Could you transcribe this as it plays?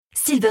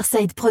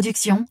Silverside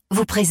Productions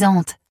vous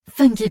présente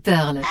Funky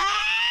Pearl.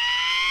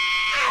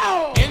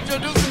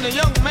 Introducing the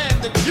young man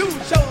that you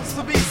chose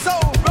to be soul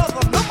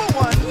brother number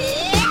one.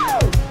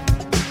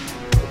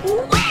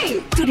 Oui.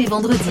 Tous les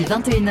vendredis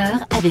 21h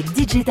avec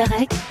DJ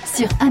Tarek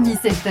sur Amis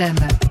FM.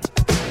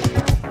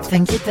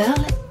 Funky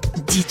Pearl,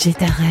 DJ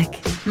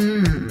Tarek.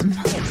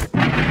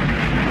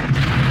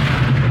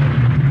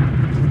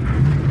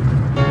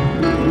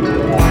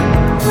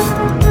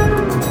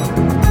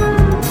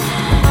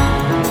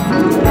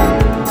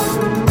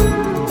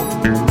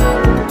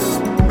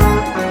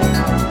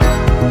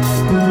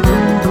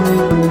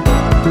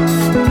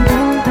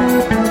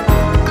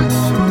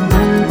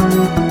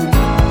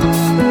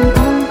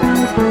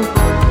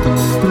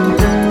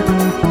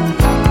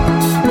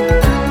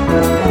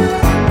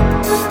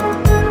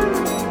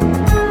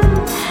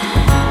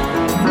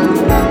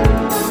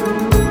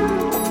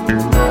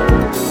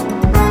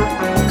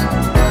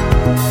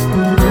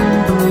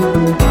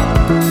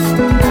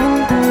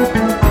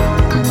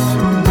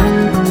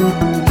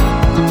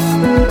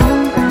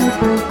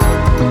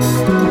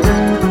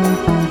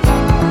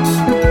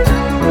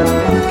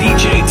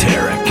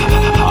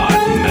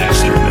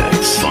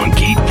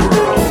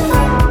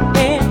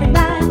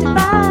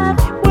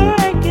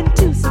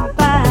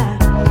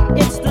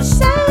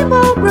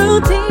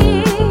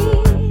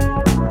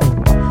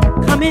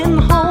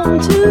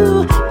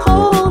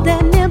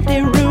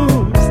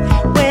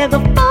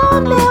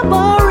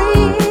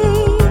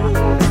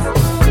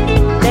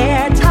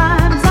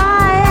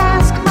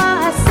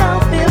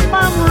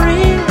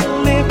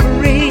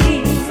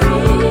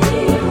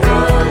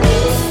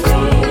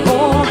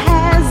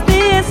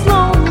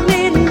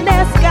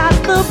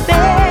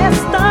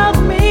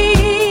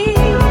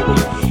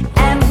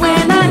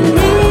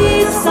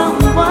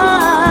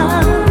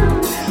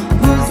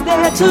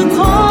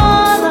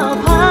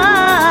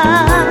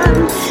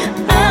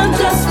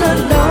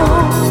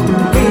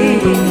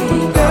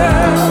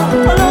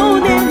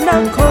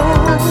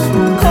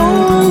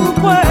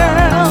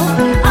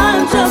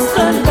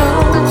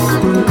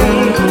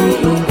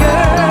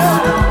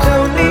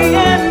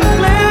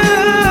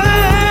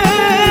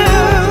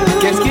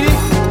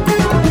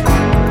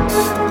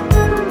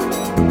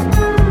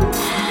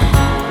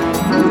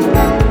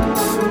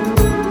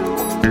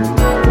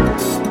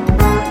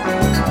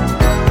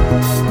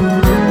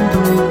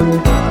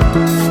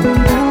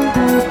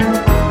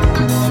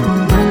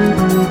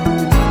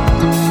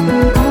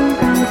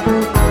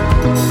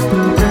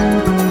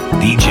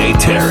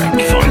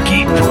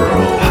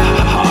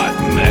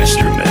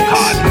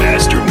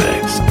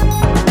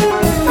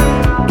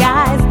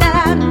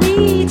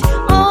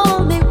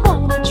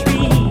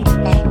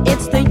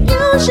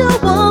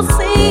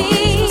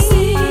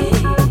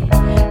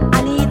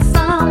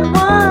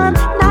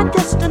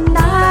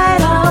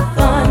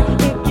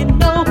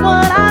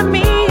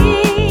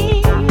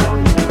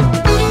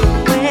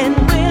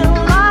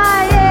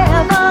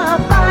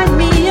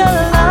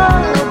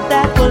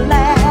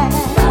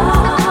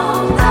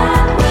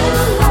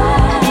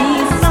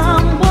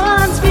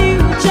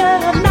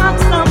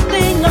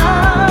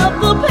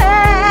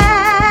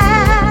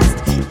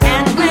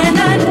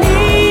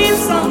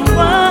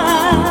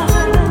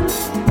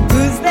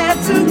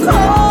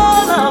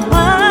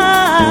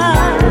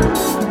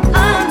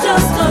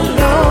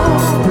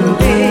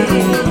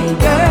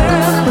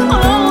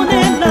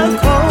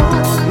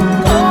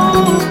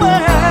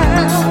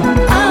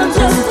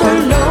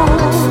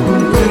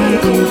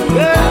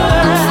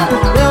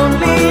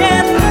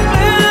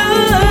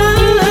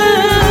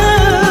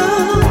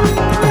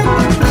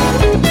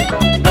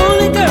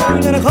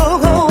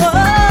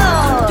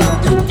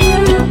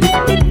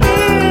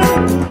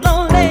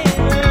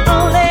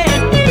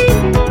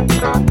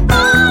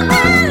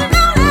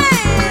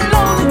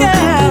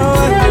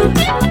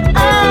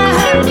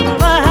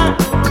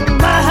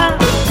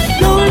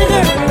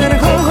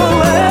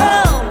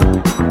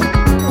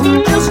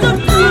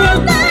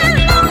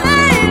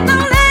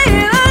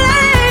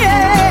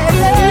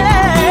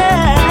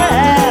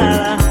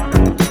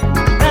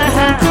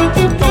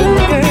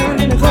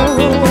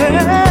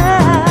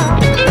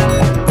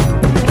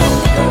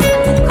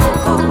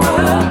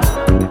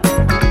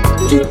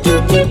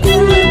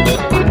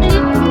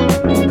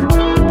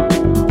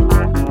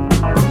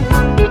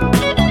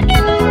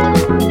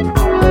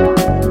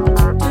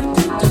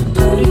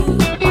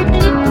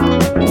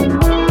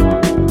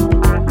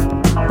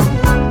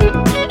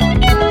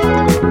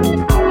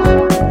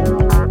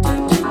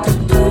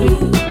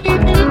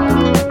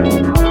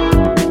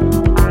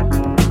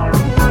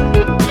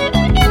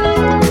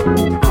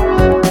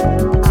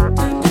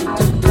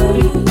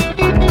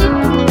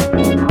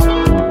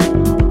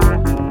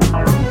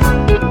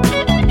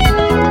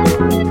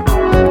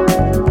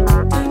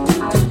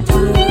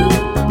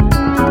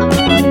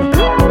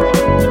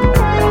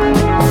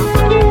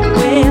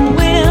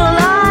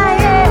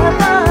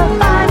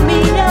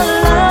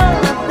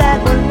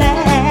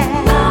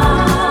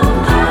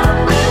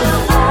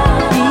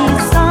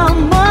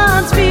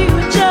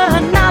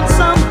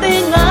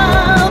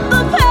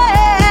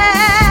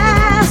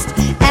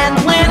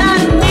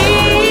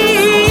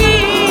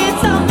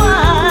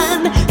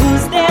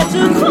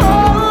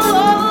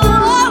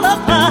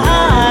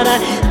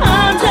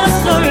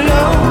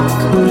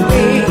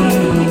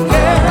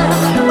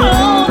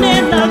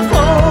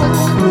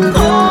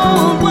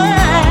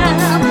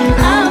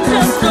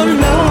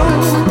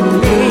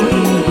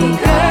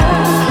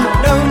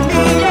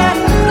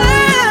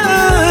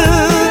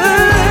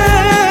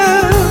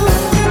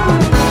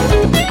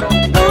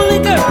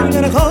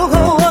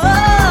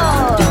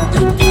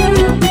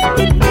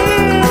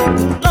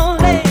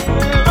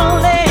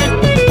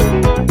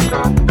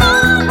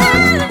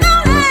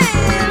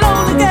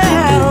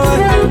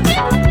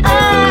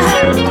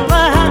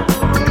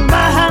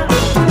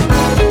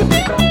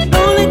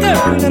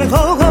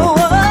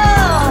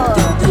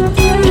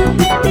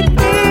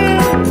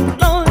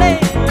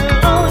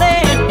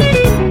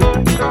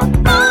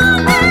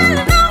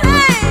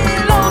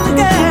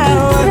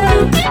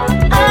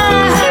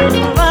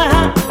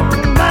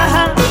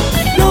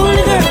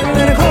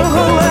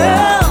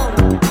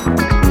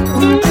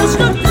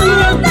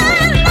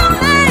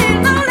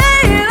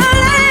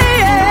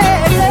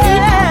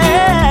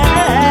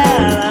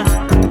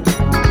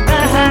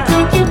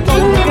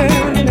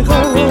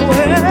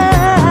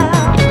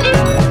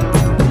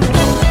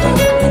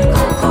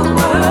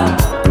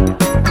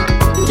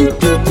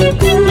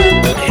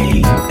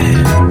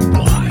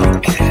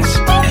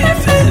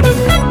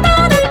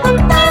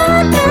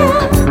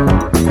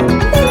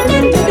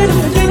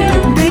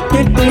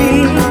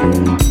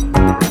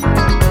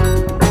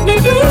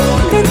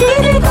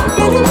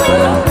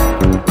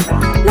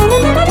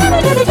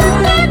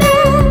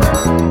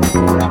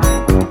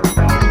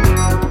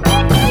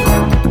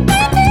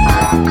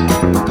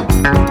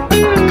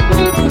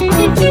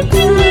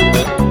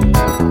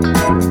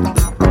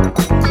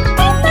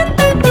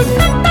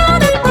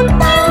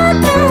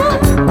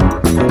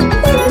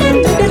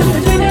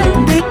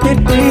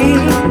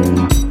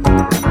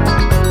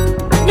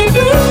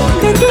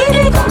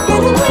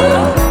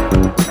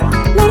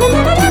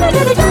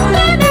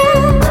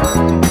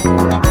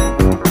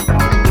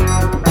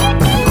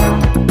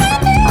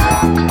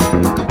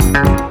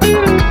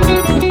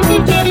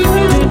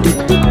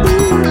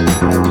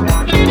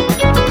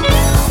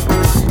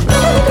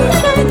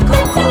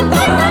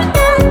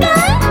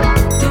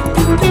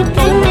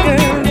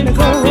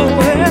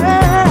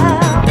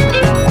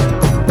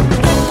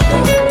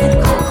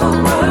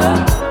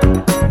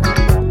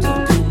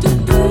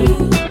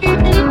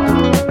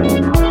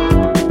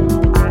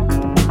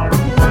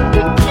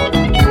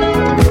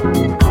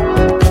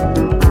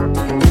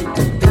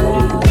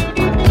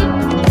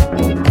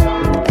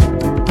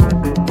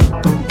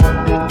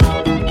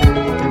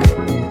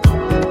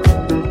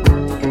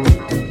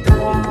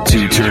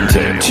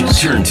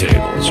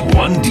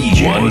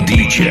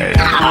 DJ.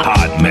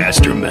 Hot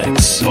Master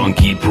Mix.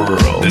 Funky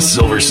Pearl. The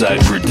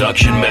Silverside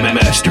Production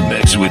Master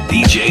Mix with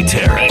DJ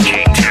Tarek.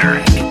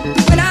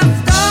 When I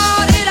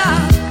started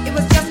out, it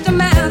was just a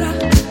matter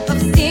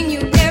of seeing you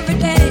every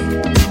day.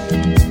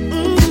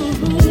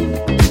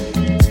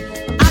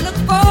 I look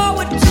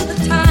forward to the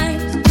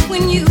times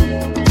when you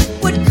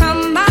would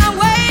come my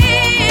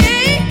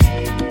way.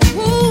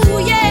 Ooh,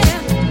 yeah.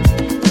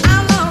 I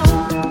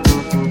long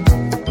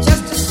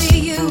just to see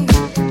you.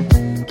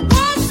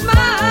 One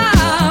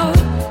smile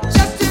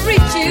just to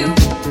reach you.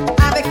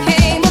 I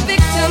became a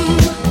victim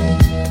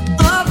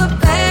of the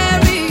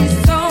very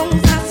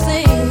songs I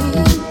sing.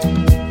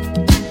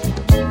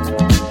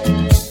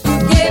 You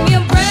gave me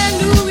a brand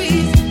new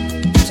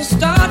reason to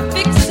start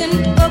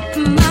fixing up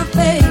my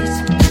face.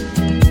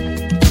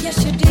 Yes,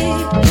 you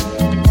did.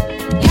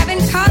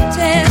 Having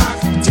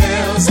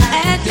cocktails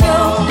at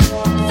your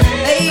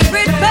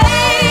favorite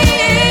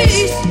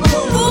place.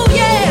 Ooh,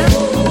 yeah.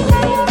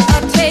 A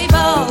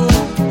table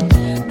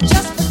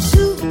just for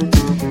two.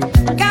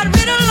 Got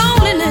rid of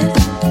loneliness.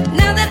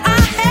 Now that I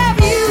have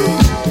you,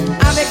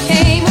 I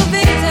became a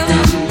victim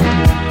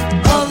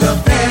of the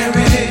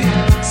very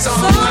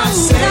songs I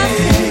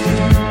sing.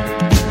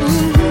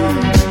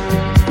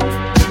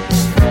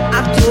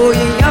 I told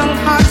you young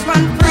hearts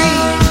run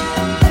free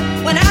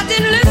when I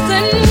didn't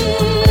listen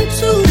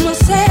to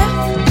myself.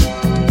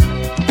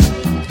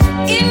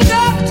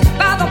 Engulfed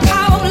by the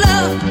power of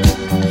love,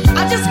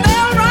 I just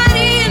fell right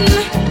in.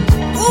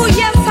 Oh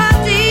yes, I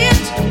did.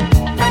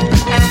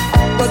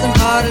 Wasn't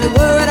hardly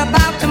worried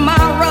about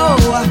tomorrow.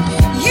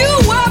 You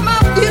were my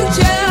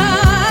future.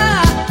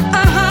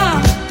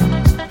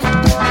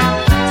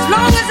 As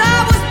long as I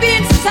was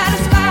being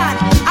satisfied,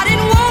 I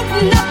didn't want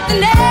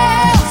nothing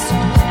else.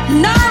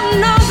 No,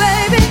 no,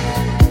 baby.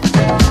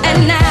 And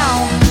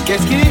now,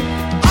 Qu'est-ce qu'il est?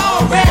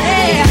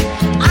 already,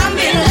 I'm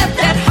being left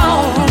at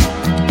home.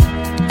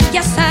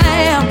 Yes, I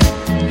am.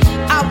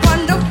 I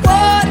wonder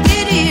what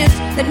it is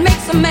that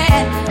makes a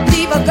man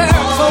leave a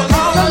girl so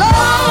all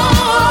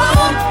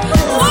alone.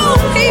 Oh,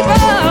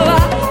 people,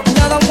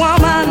 another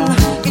woman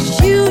is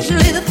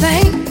usually the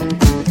thing.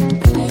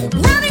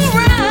 Running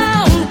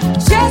around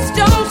just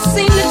don't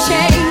seem to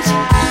change.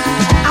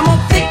 I'm a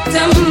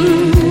victim.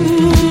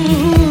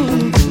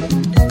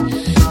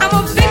 I'm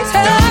a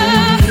victim.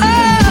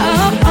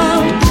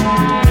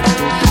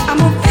 I'm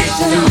a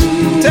victim.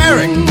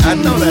 Tarek, I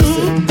know that's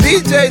it.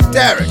 DJ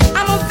Tarek.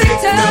 I'm a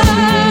victim.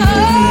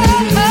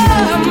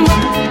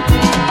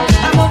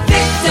 I'm a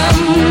victim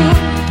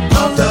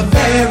Of the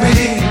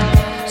very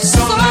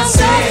song I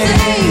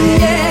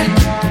sing. Yeah.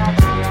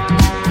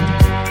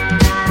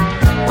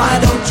 Why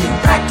don't you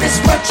practice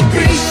what you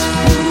preach?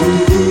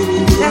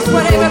 That's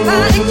what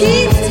everybody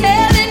keeps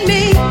telling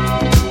me.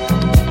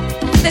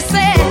 They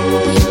say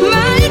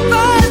my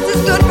advice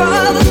is good for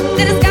others,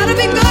 then it's gotta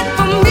be good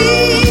for me.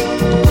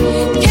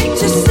 Can't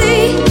you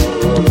see?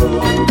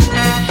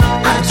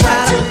 I try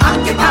to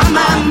occupy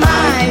my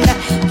mind,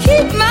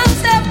 keep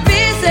myself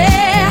busy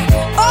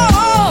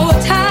all the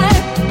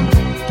time.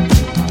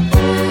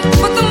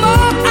 But the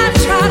more I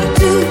try to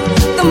do,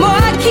 the more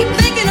I keep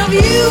thinking of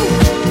you.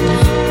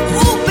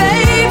 Ooh,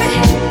 baby.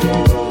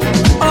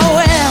 Oh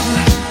well,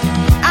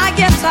 I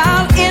guess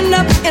I'll end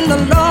up in the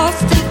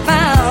lost and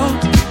found.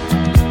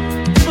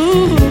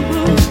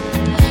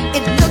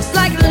 It looks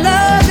like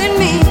love and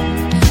me,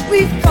 we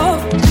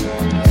fought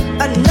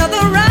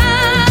another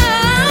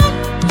round.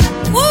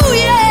 Ooh,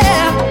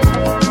 yeah.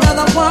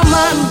 Another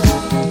woman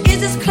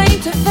is his claim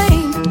to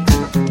fame.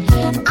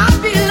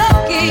 I'll be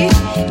lucky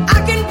I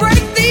can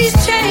break these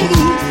chains.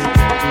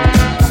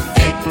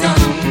 Victim.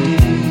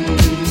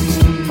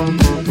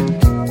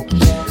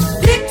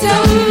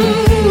 Victim.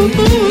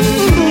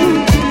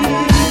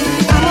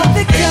 I'm a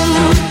victim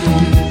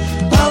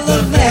Of the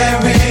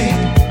very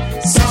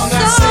song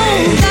I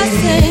songs I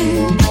sing.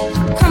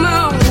 sing. Come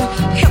on,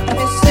 help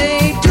me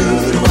say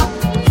Doo-doo-wop,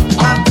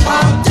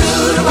 wop-wop,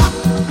 doo-doo-wop,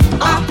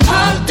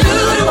 wop-wop,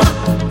 doo-doo-wop,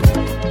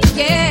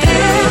 yeah.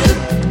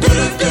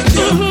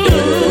 doo-doo-doo-doo.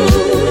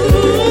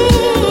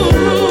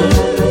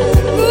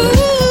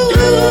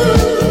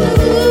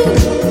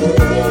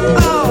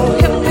 Oh,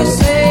 help me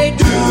say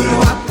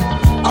Doo-doo-wop,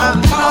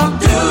 wop-wop,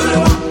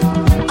 doo-doo-wop,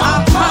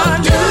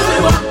 wop-wop,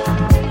 doo-doo-wop,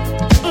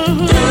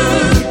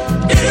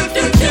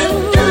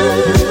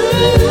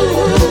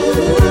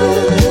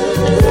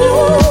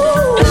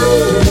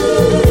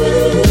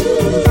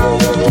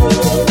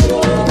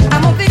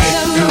 I'm a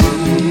victim,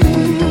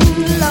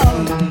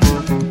 love.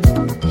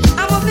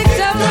 I'm a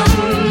victim,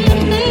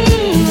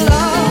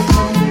 love.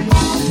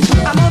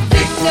 I'm a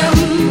victim.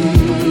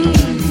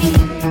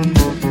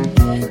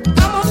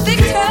 I'm a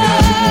victim.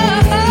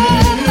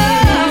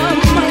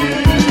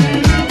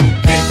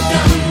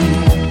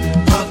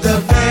 of the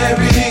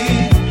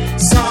very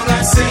song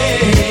I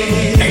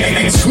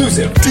sing.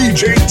 Exclusive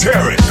DJ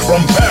Tarek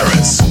from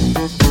Paris.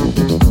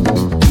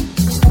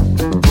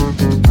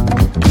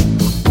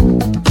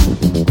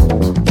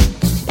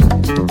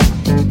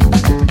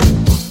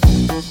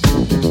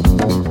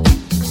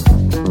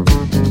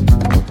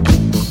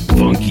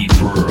 Funky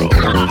Pearl.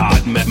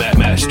 Hot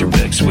Master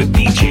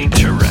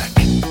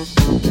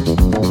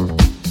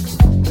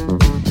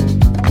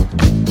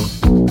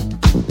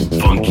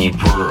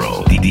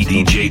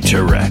DJ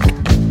Tarek.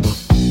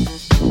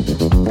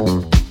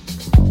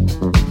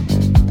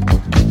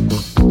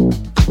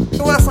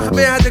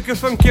 صاحبي هذاك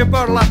الفن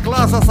كيبر لا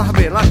كلاس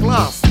صاحبي لا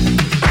كلاس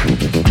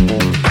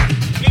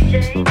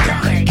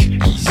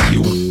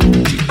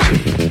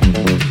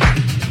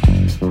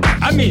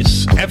Amis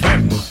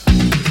FM.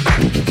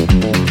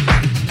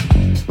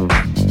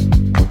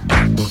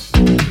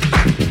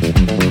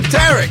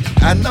 Tarek,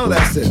 I know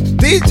that's it.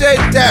 DJ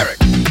Tarek.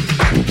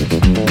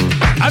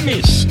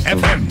 Amis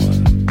FM.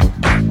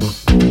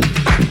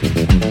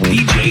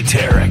 DJ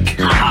Tarek.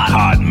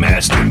 Hot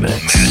Master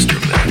Mix. Master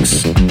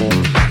Mix.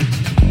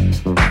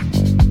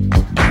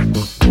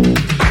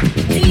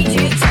 DJ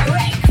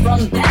Tarek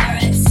from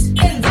Paris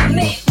in the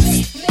mix.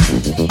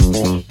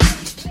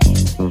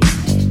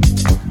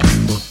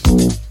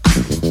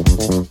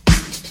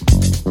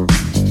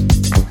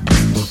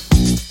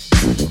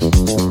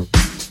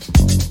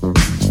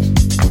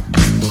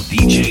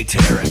 DJ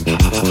Tarek.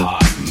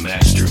 Hot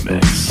Master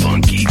Mix.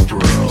 Funky Pro.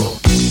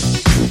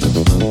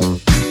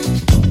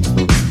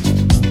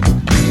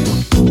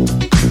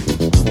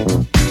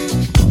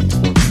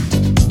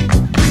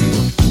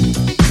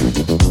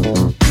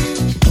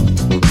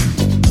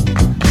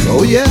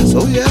 Oh yes,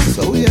 oh yes,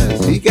 oh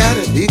yes. He got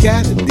it,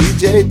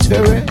 DJ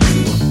Tarek.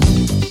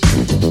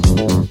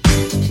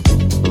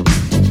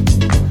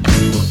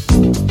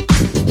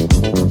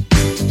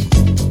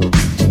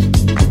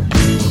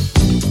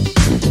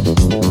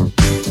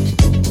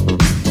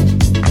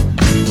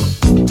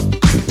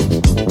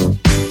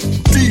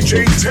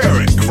 DJ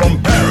Tarek from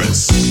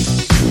Paris.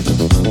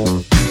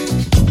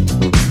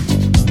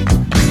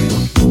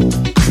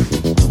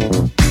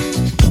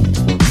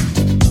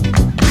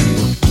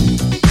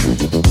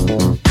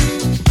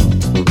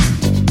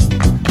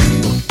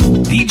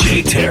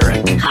 DJ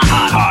Tarek.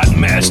 Hot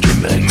Master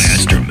Mix.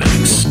 Master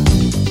Mix.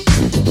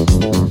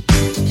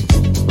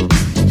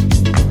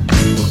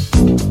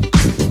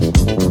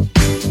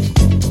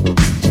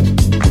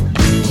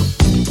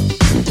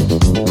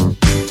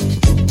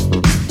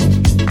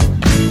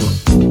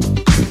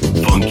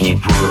 Funky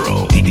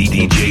Pearl.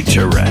 DJ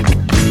Tarek.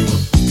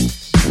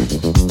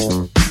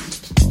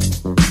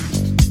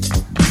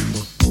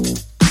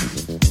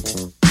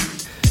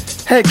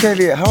 Hey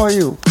Kelly, how are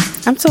you?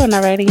 I'm doing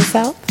alright, and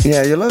yourself?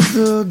 Yeah, you love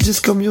the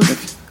disco music?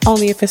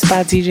 Only if it's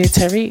by DJ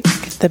Tariq,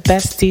 the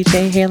best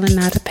DJ hailing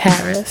out of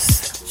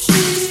Paris.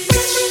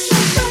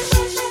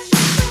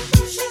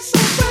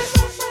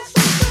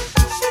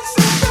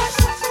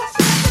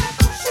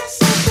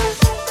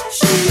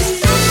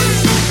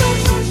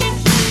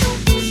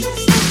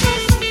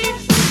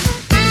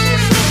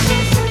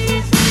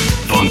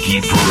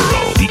 Funky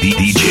Pearl.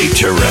 DJ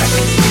Tarek.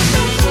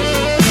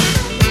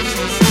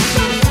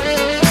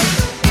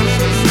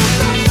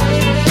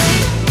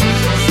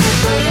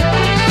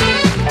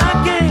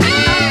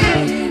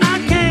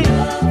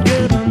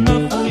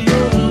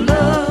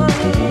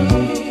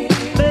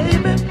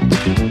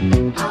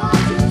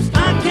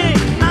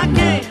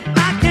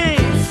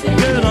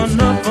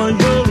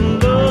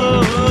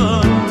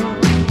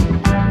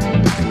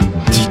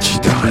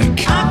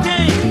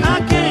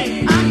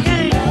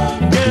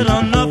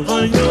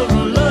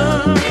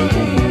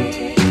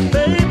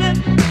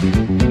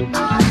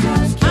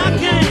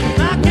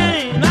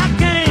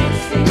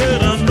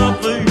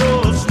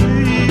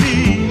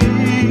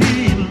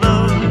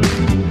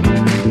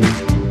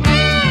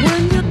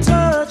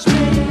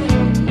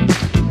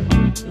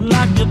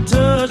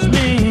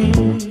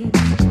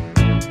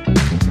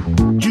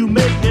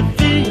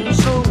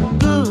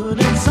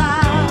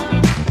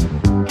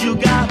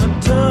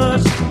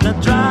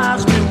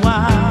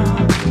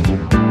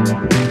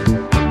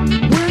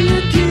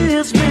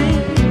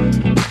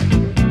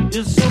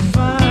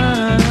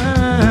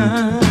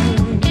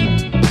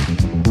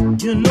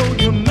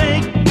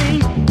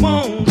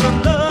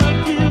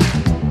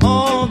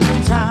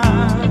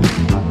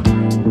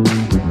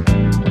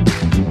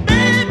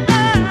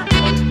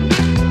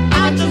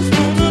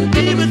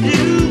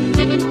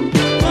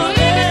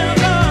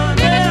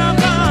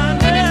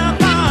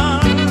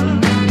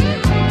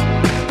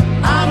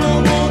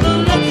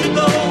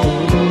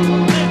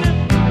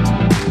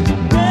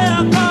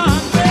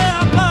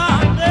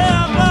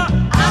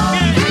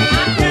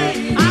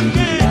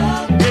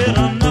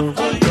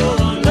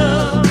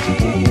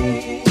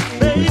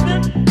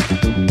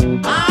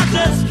 I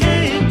just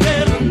can't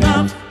get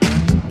enough.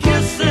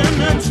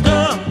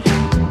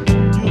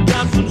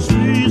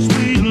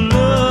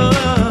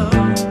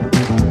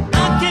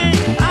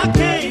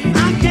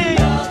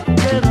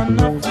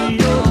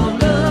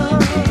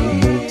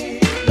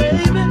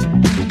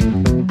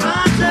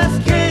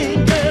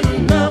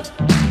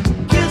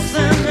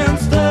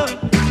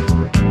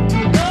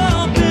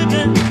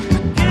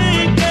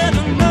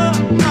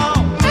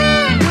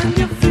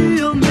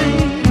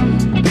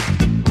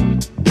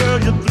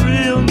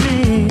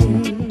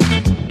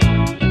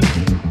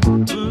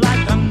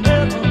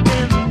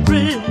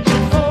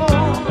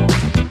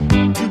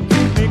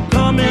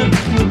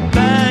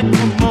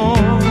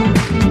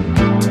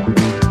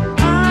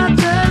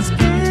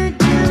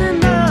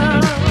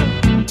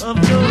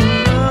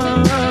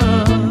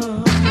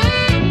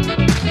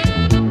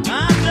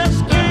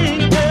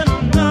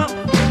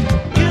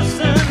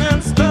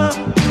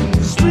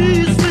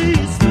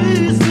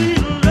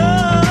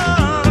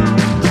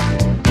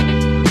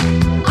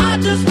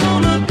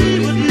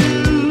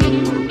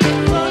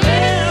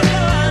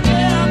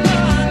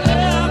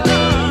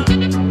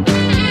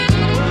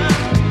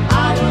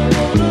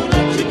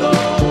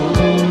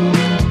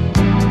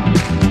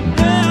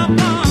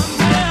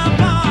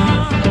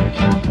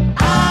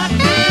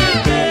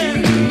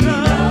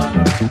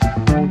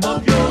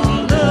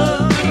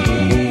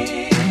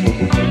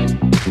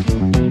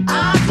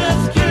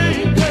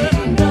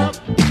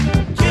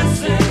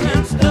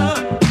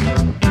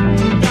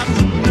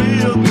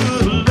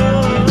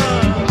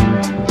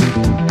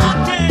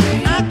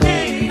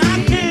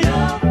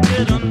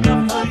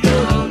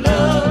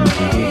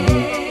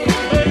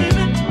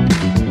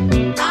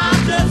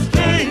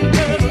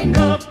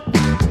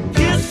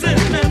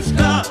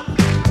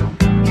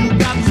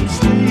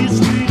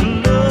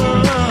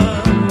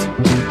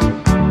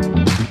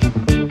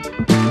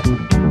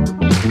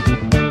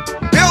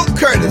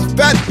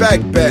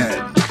 Tarek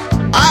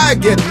Band. I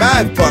get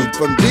my funk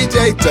from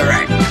DJ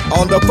Tarek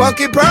on the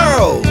Funky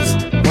Pearls.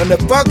 When the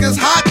funk is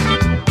hot,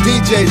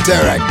 DJ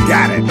Tarek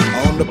got it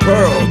on the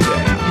Pearl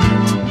Jam.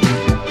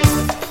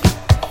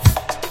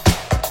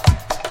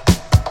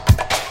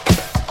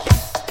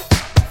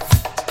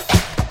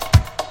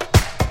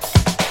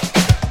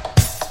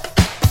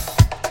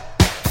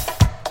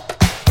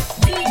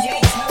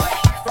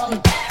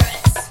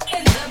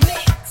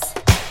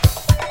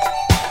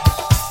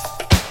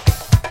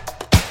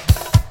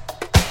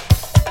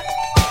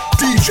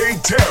 DJ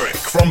Tarek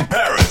from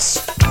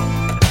Paris.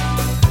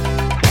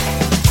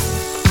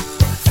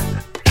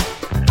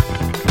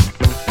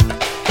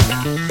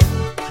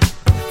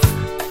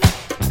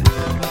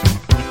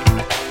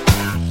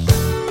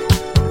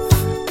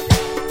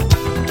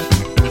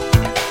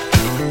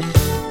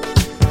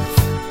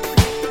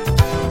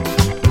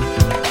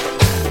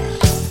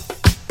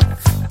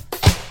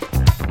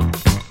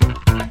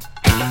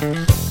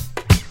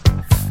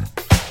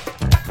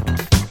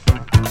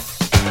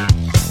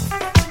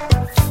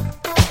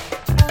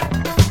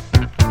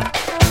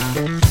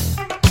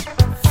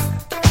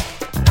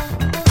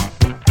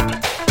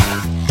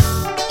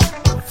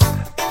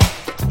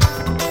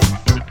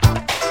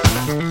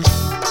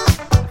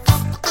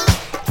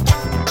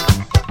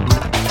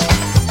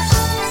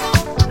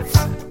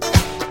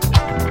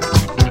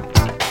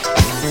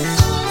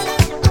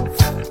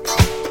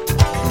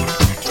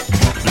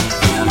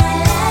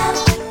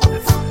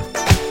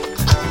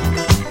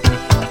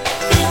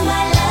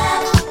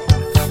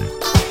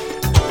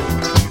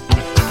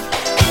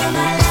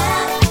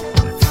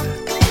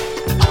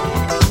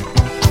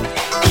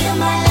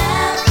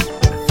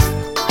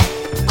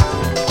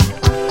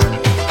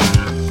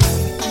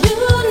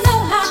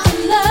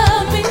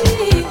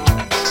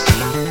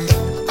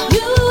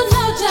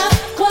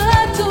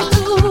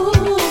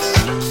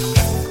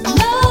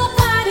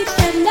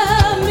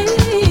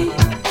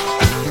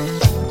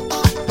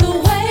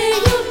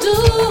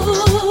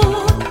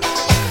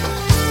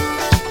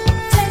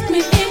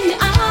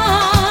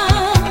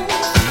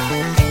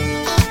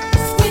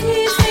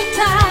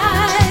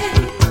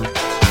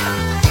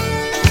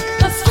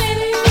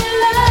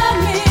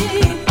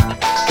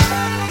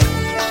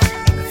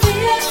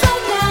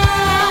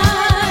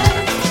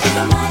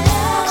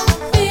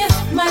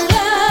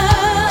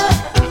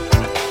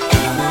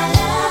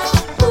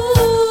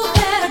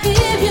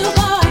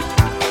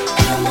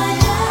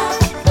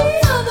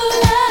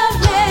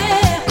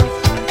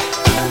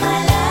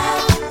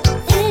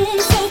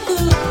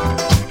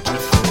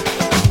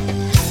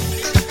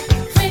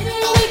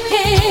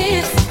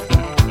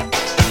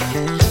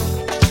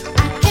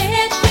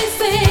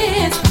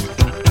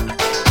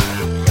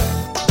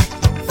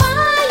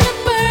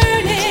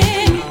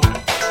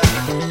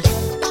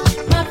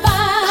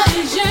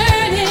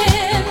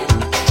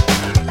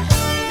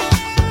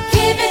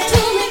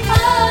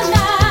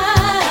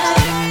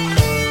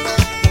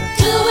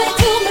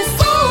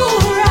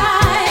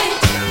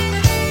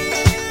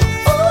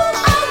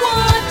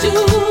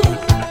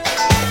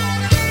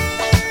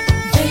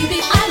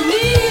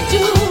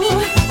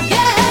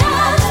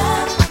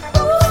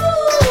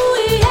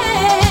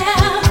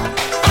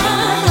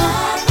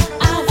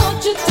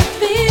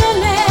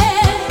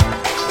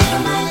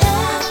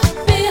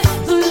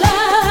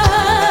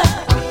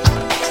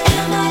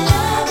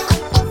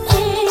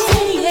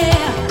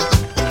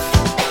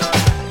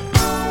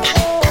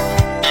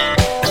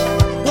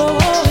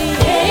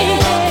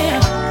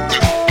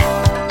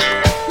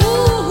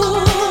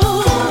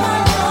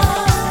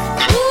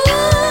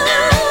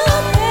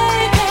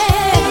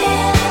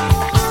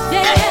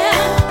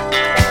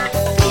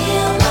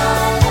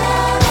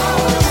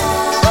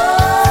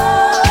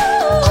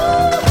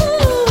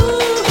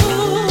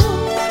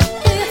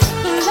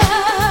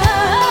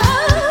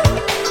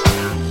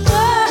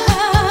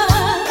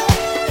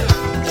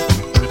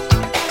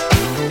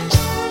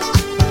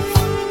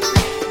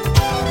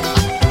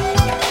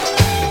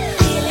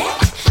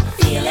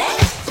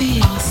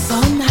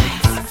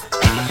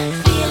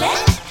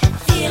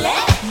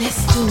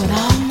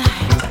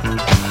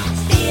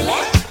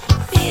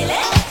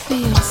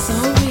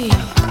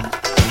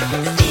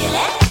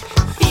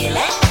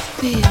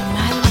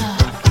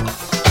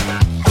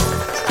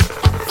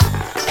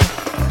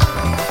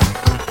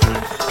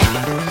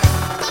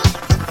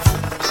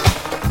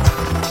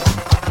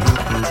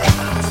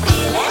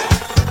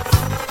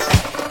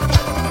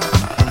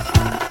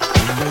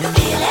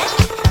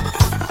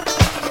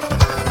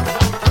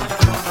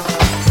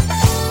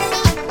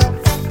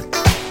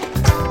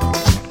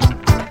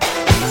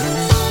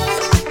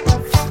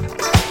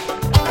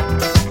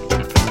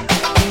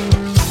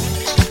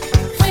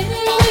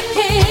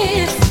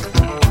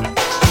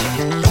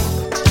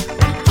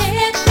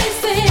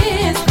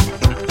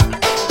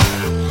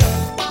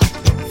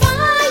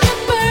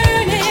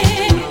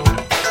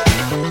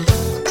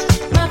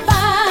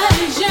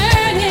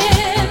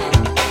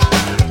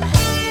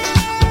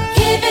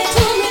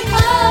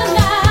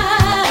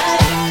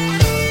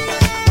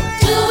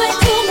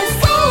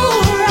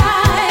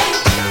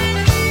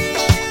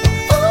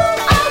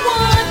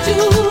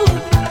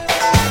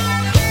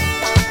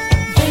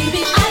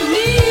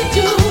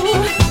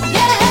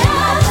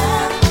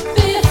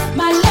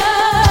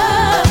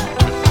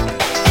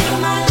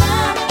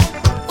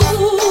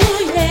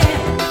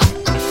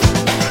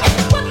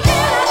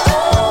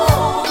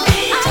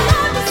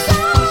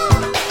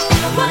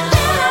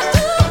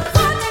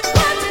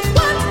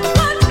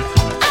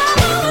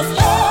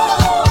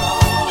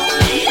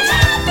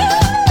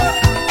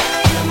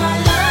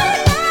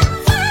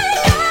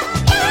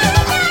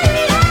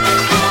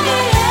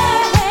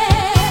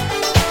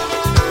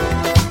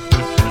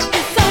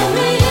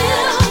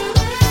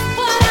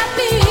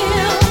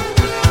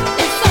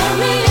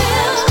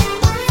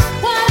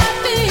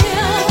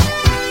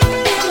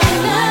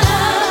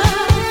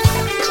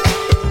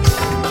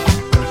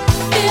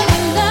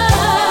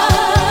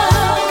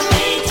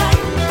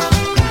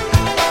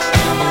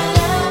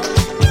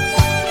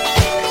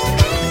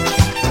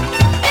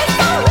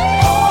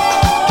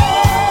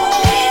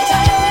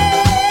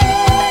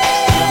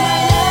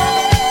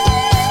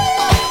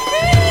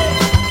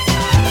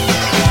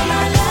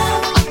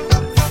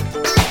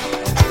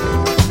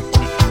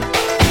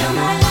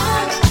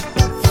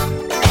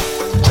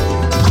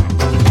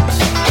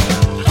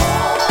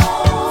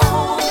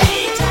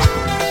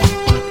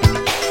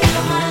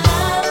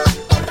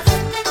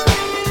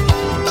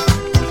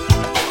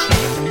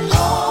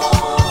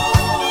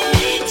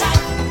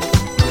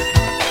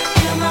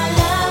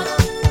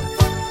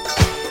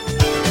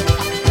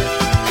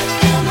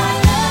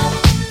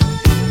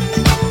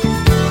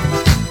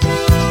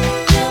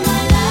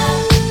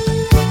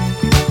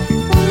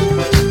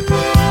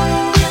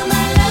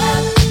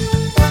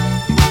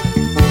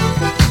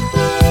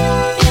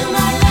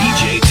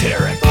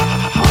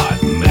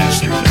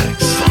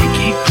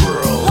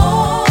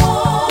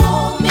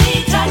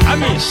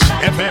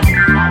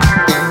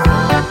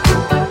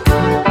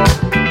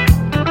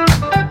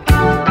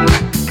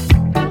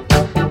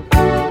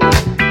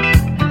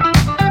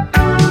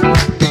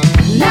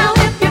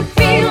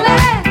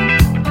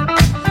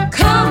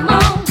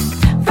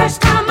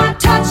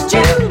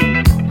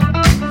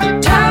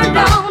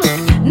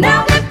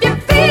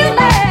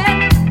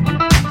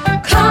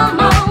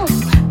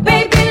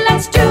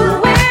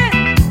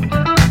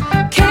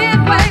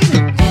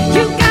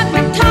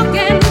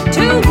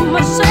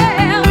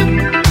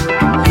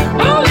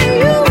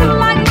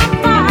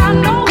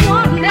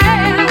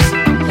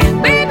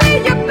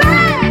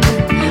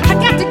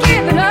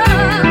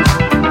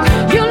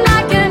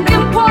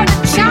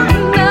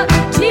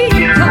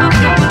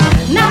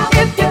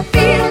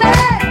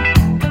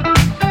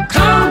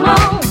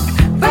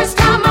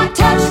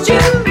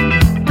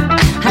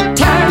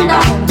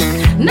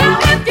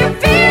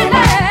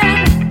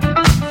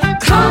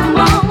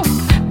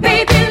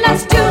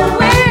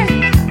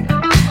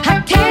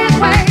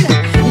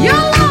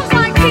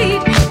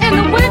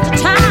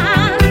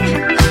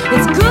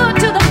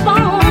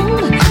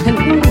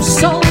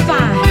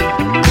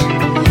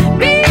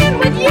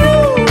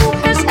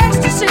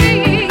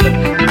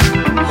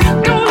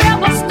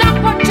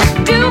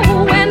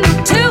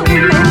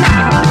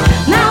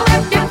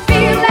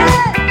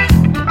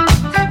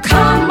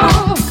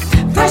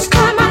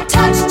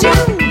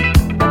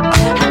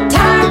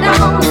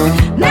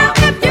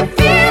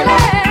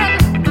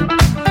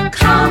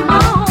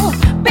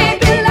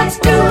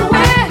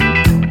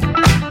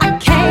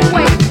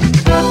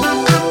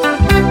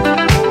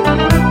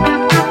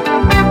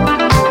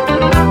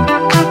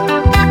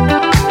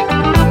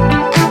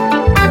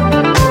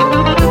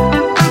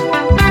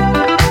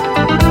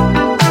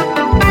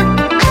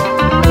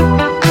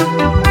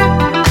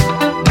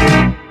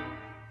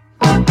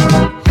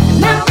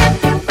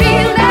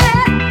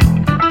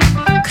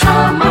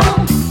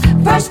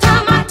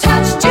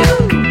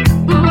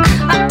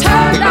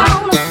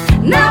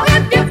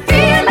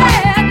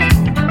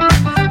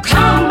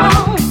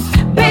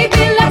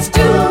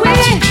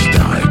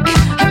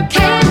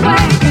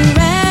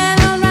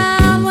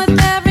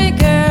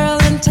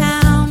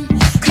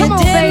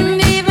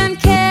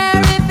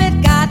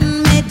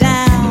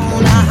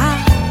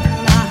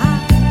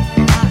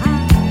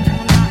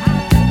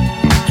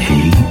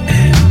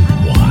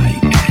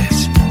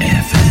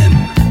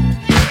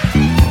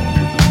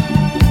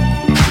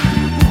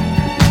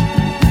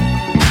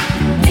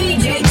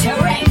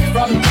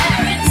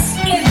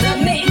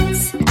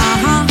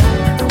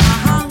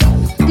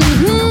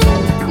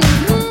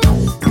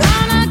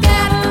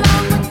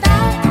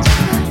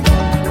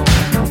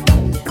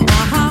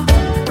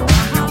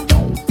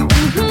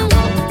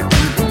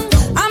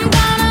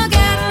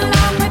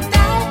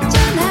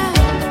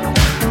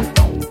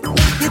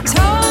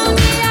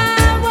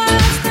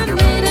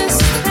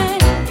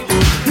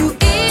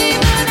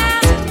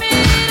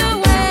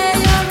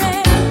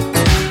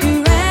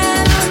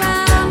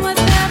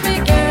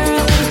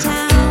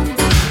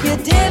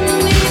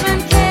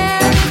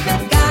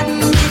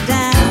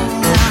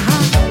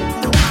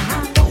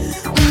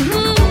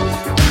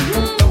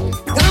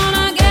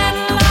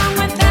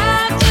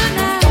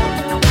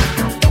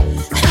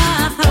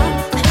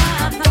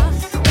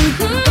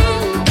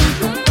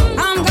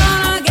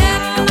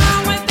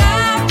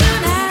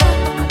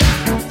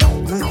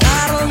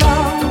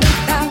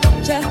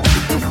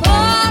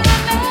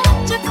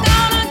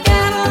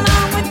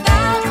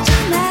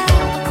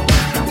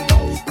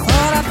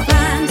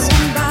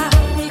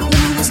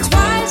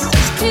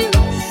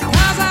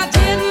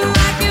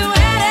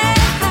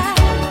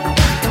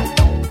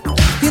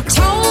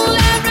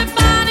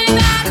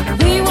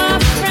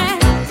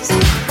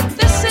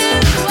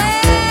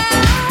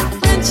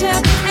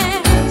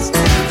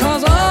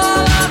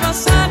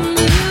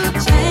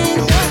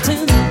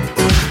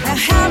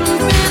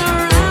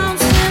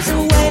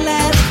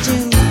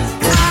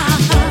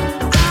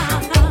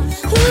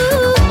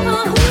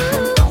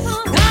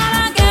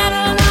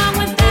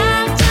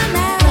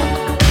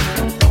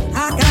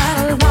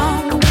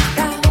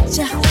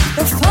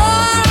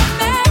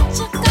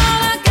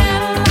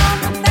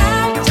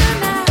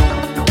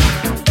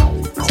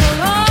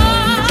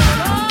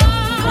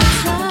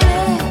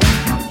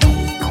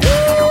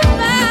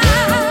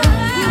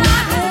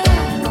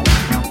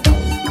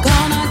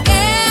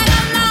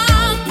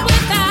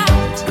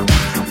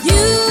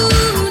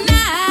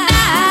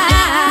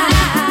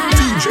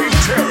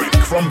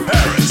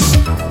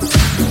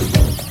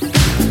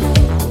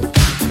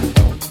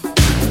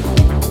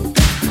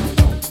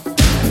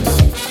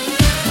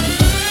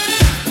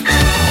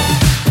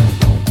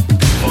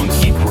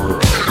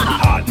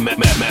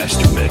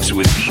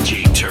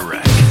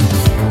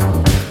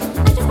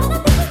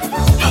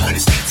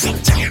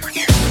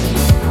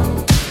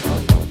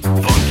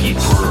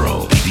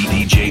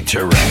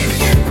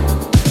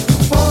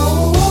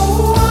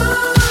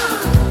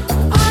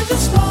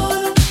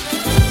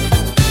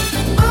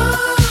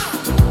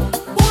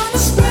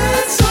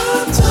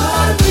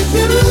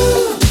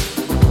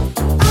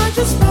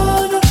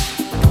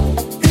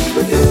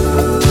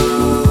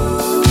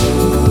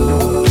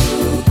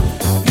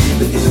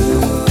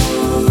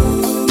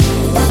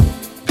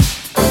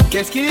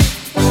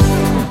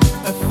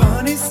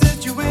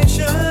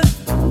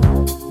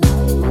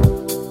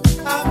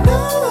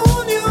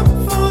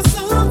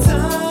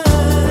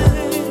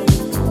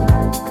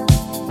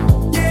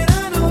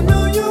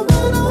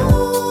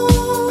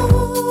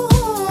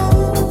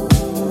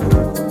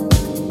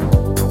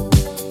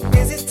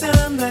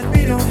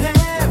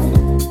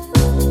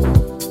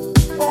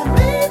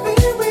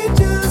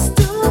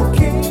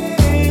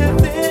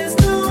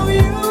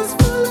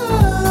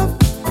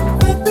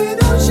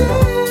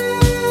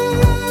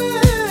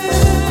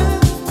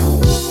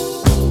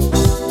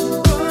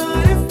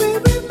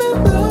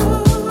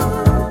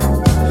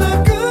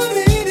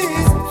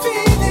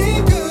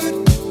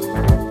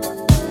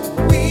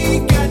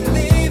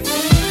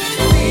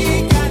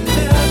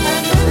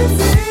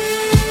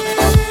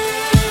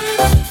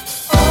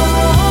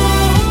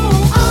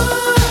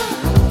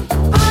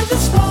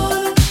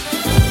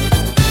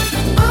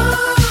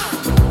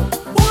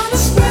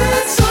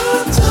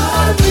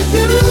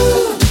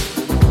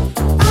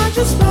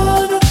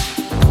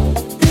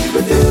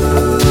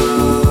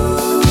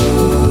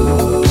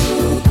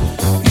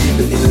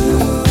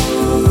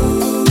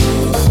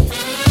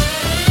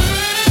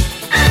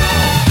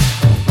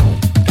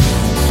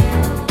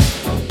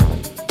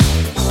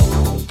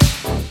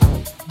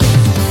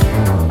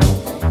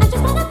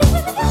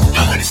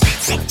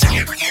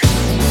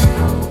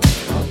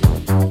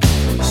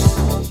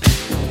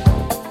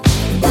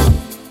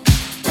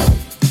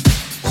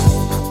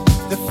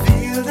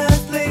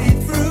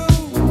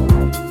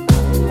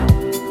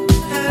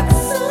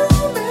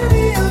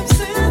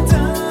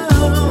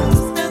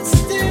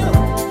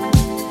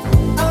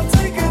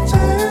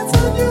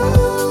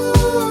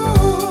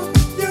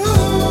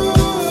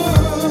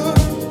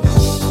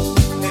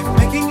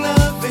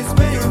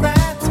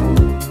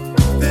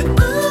 Then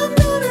I'm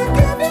gonna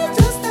give you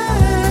just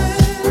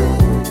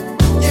that.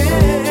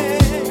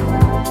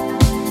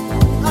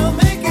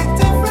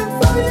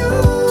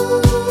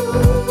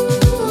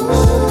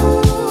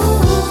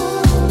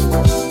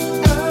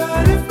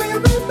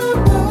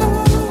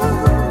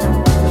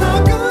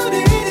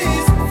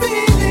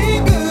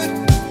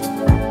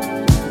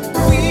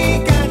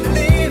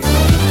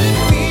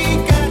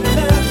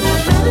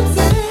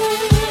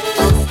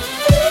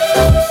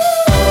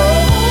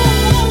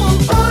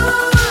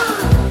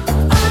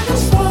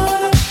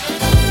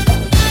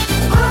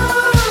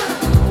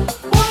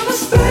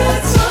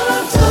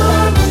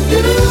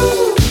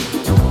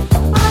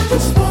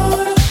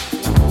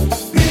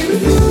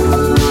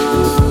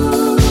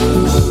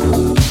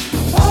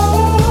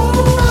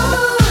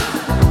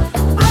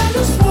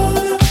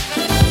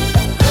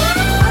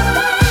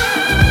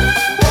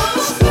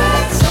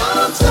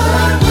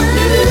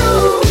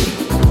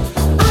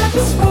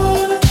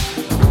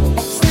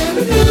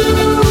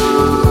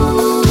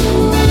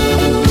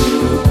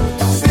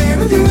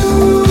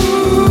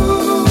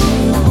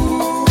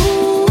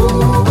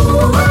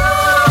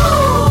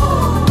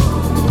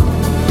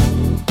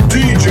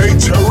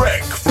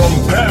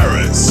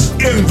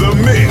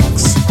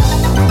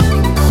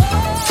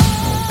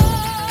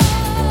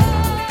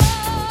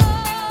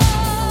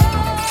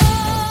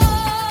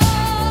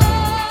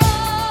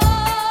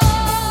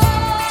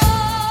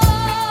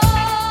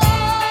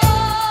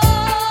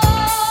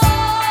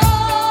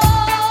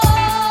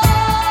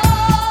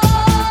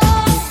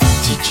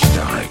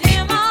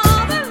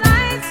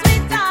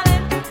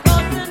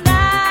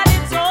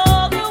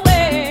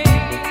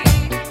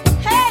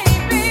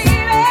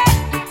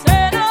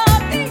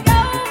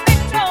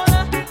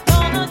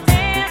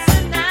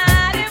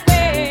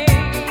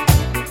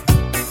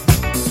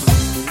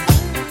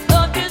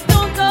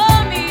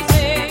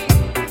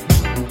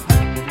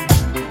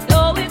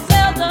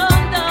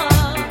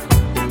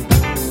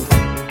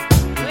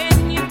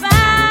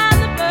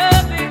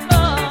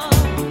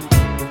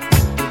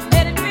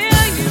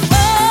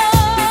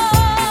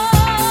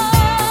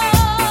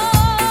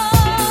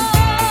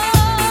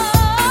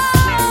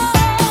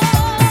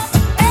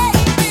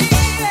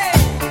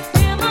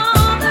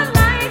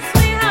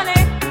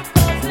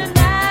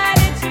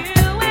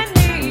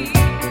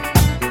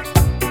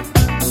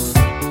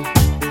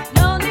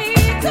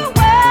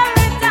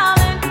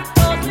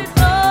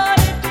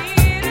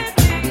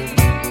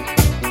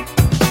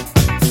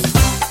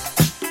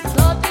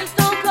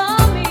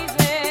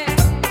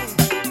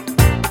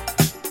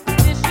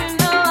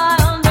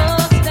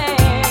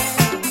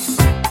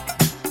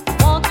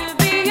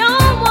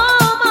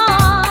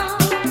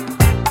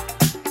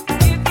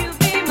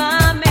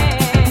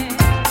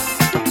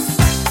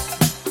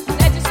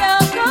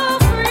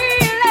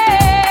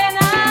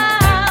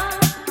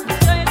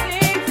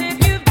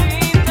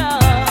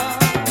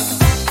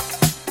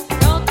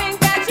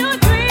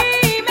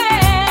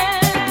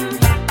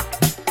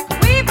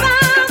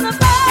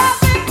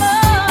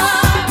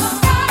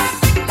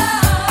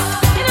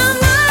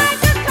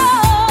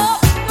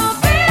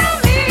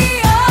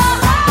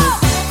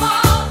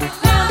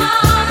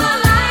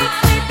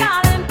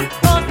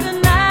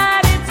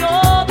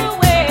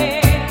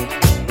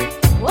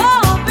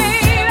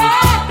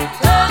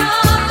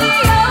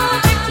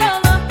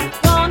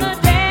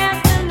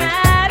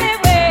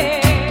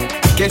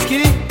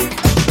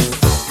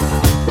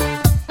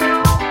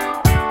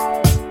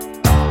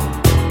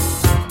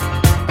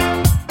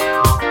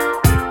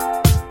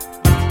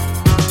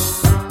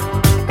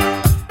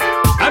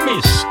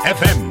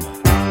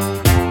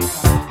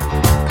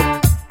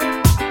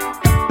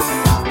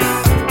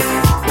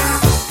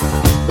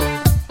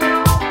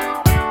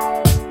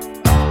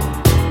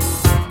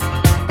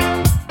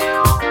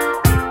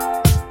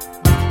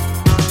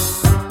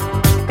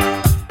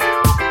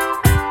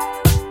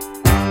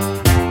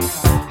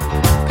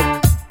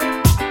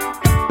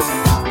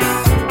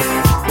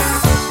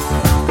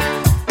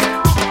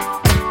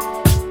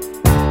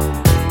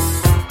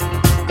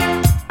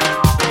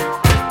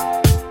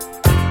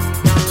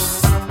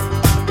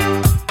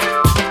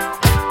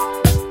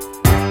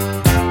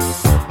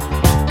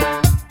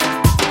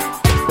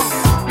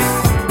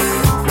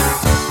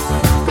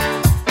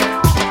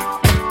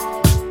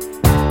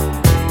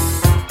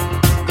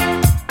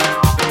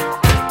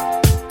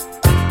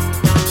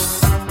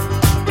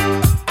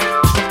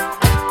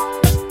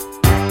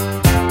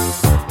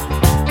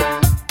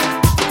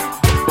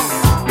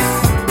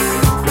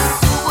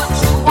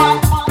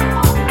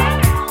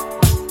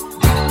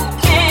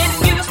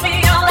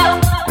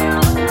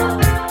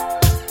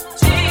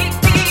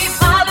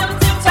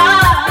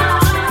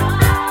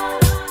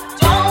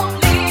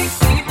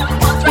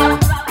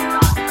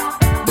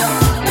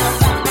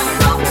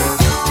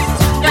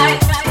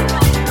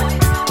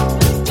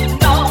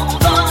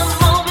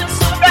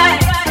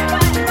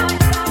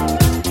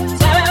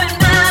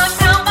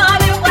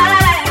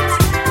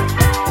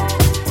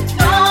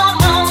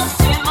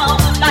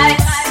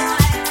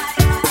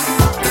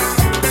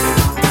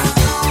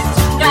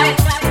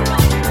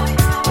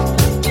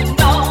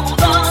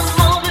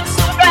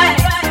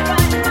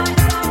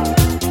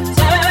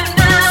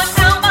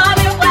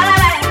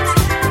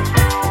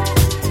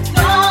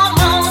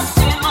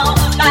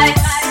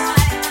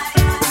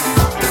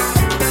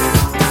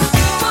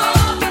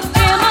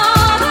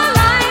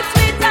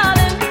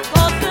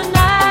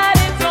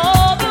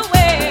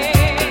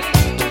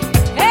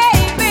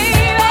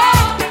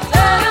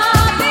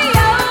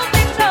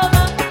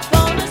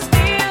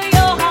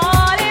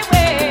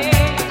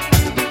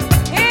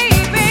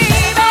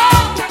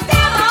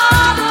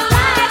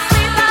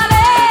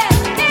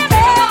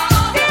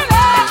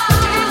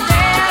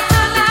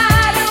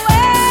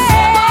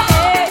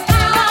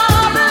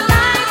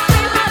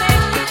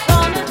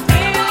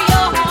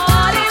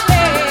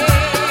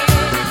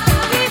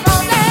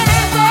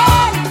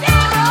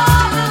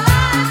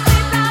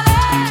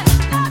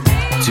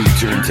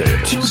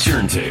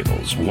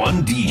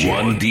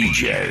 One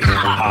DJ.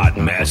 Hot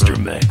Master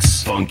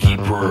Mix. Funky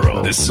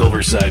Pearl. The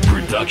Silverside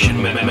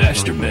Production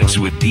Master Mix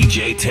with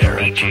DJ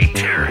Tarek. DJ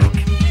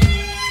Tarek.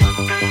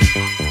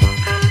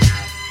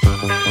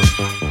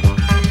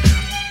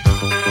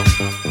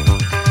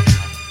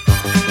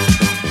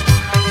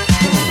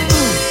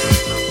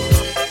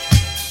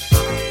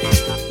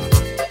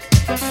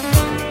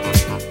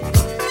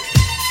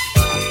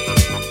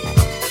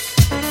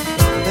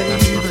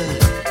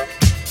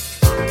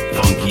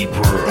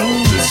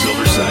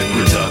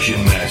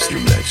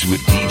 Master Mix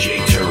with DJ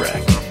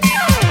Tarek.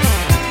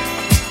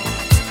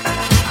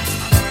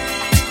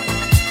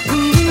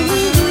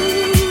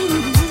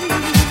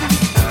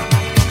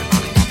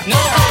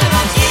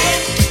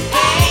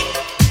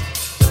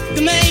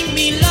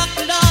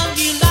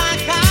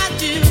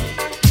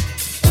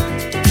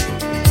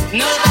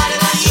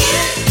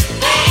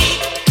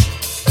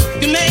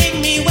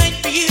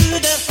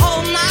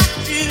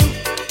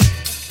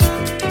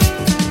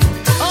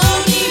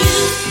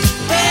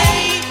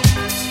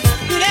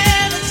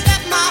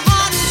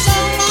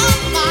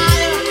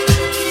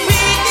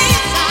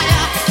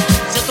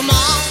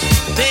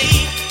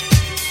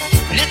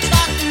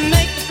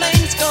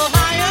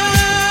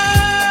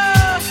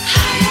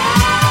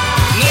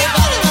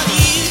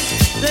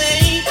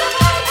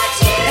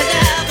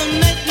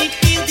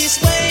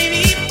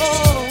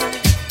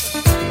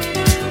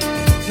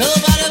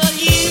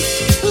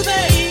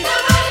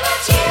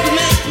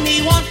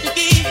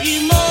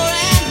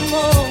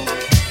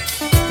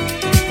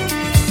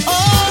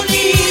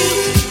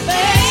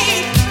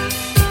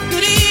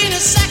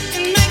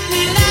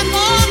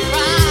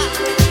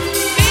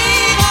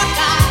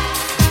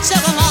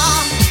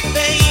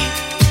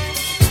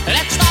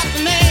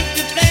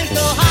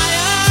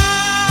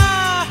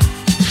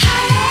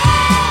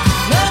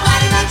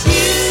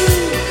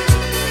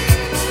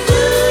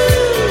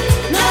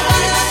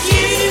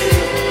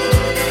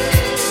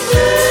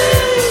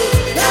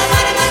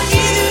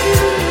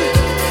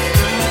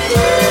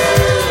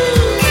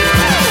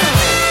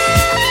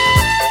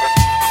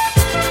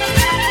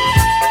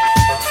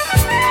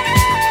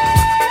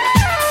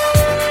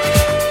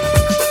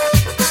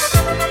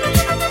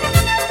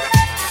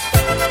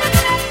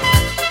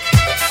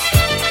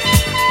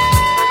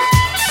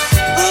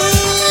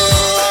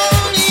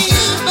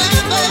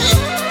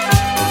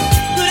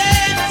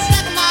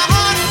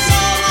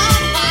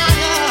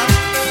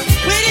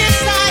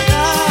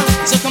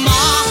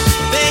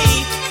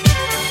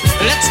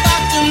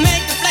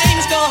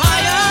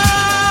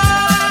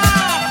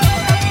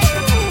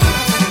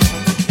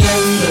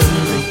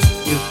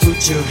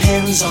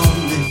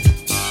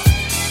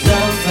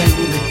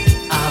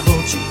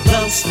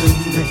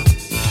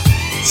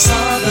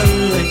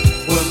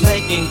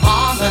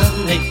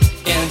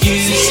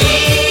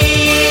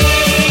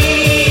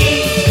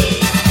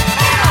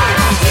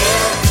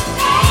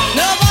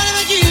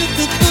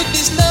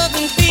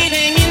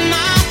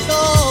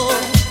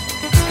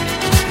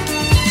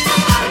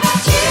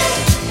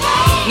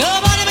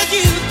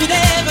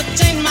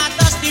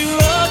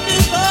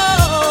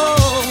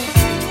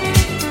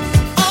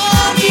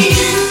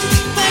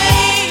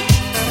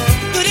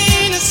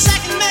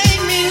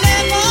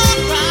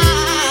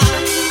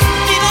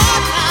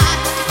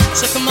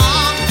 So come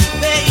on,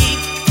 babe.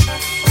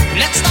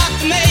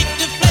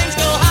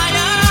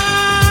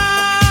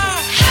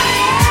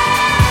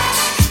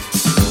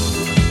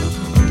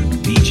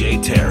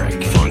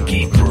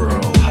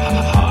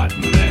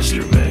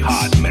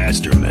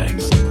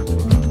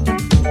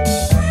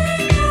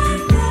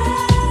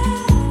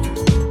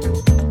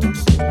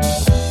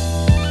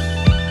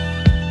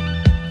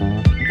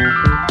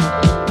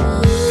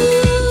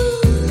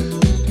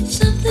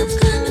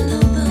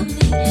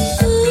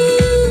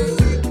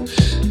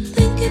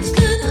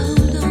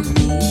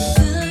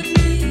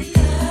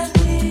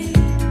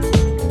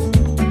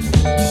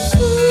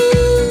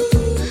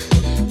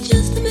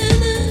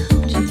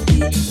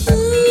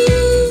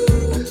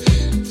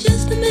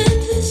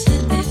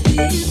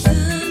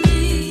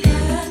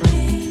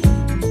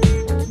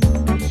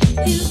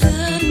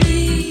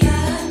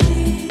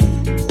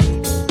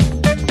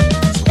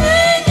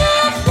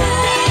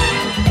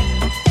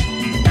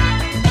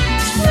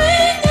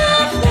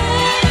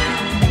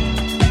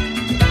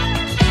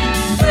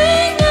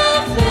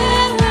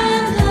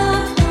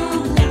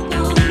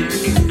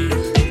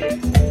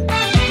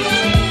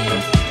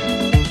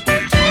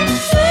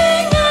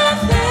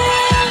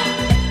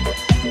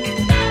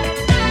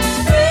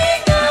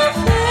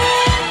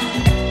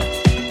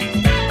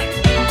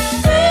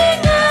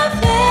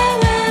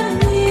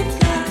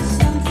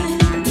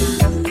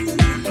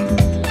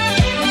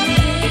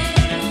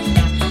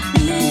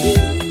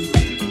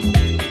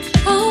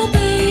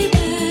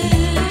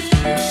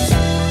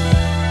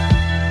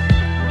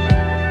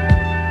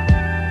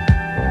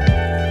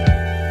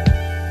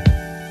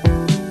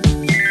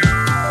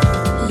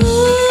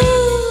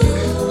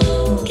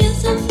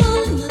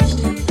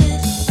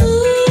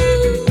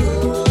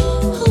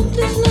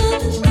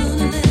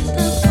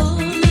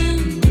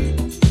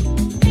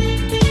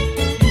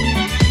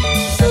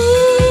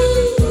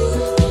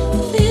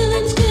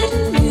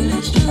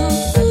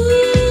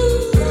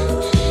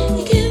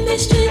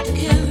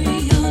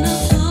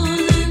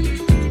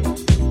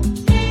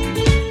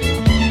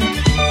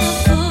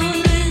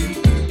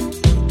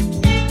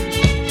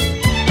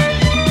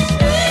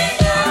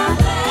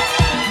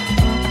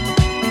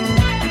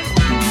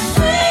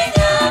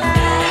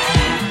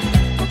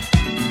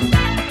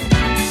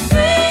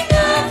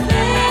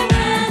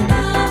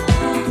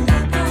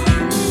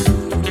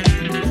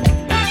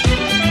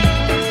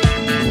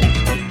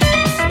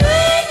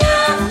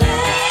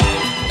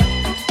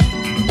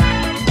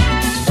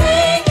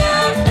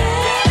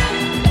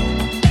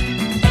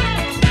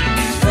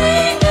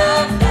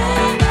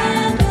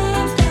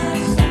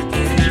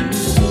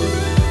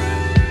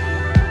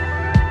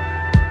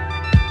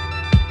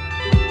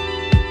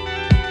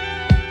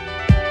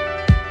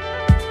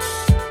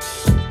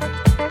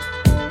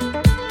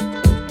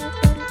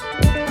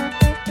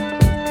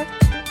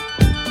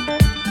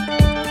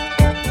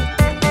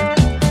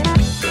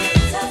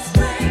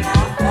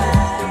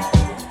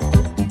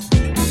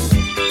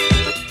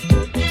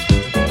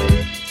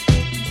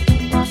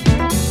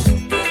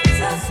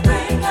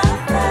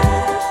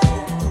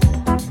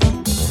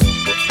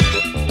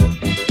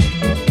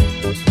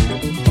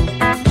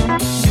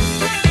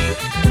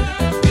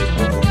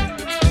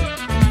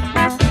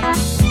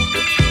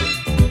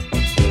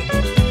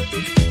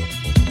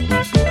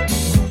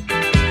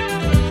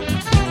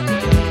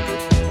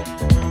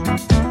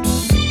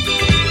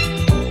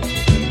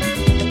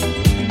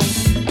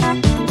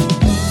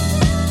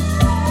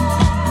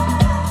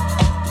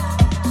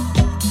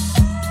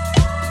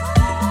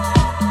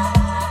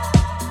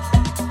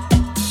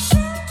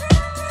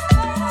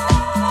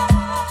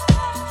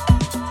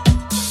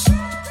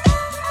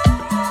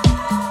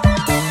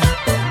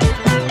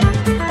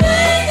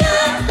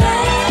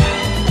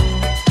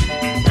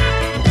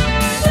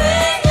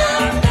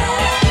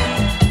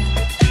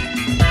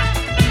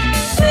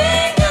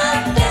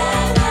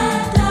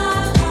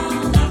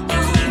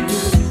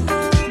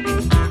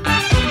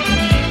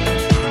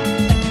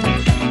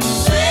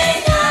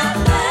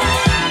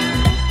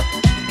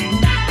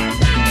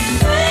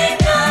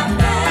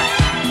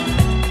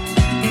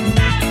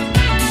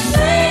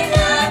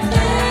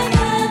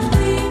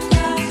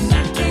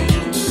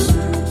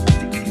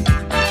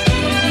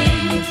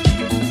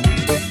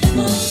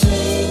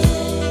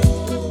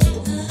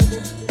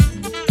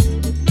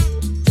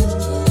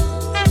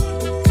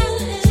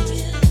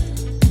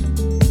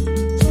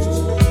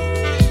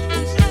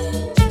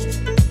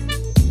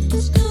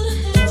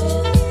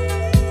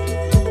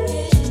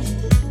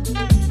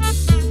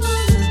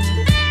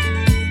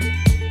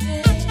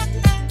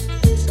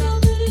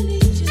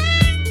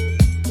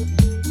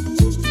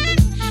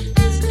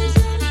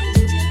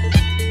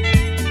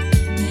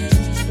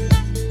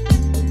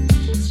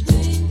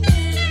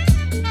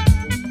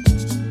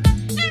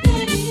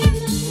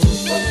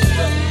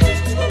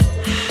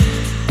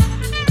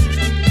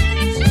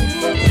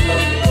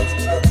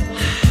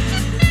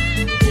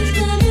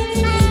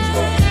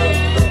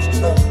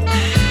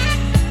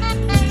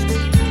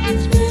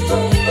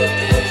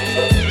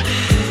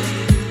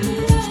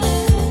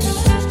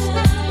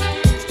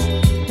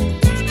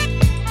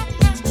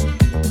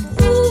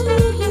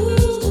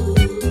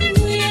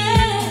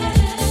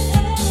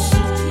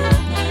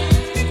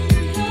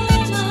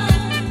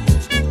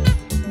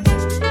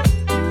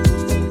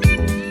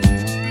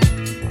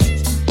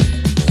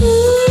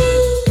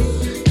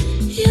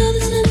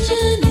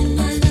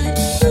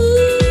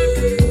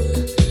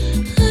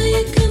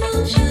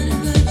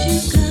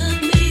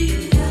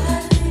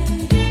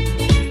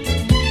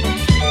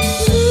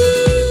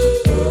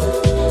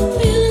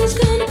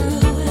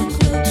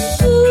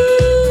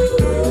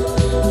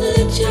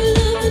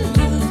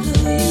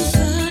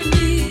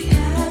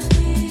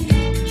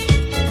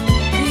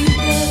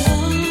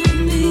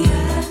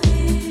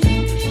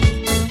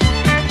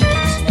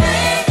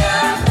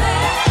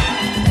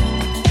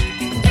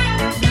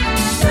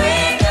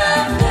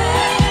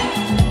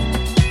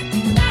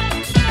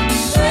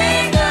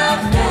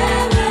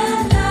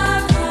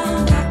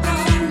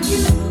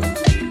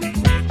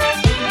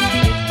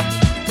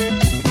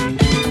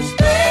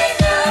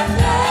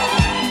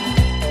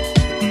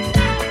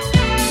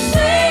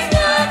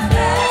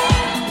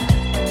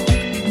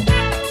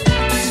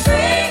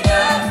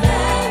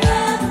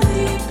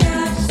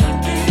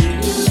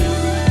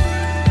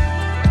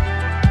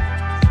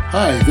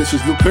 Hi, this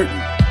is Lou Curtin,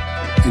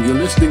 and you're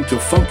listening to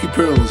Funky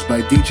Pearls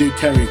by DJ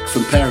Tarek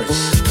from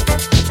Paris.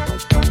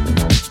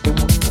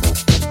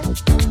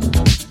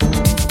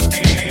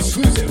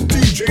 Exclusive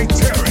DJ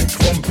Tarek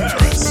from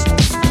Paris.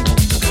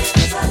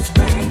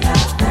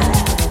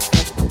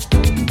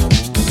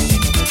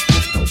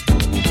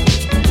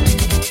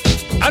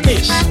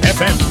 Amis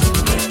FM.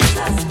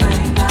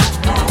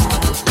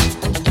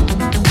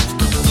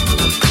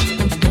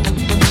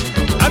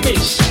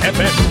 Amis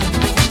FM.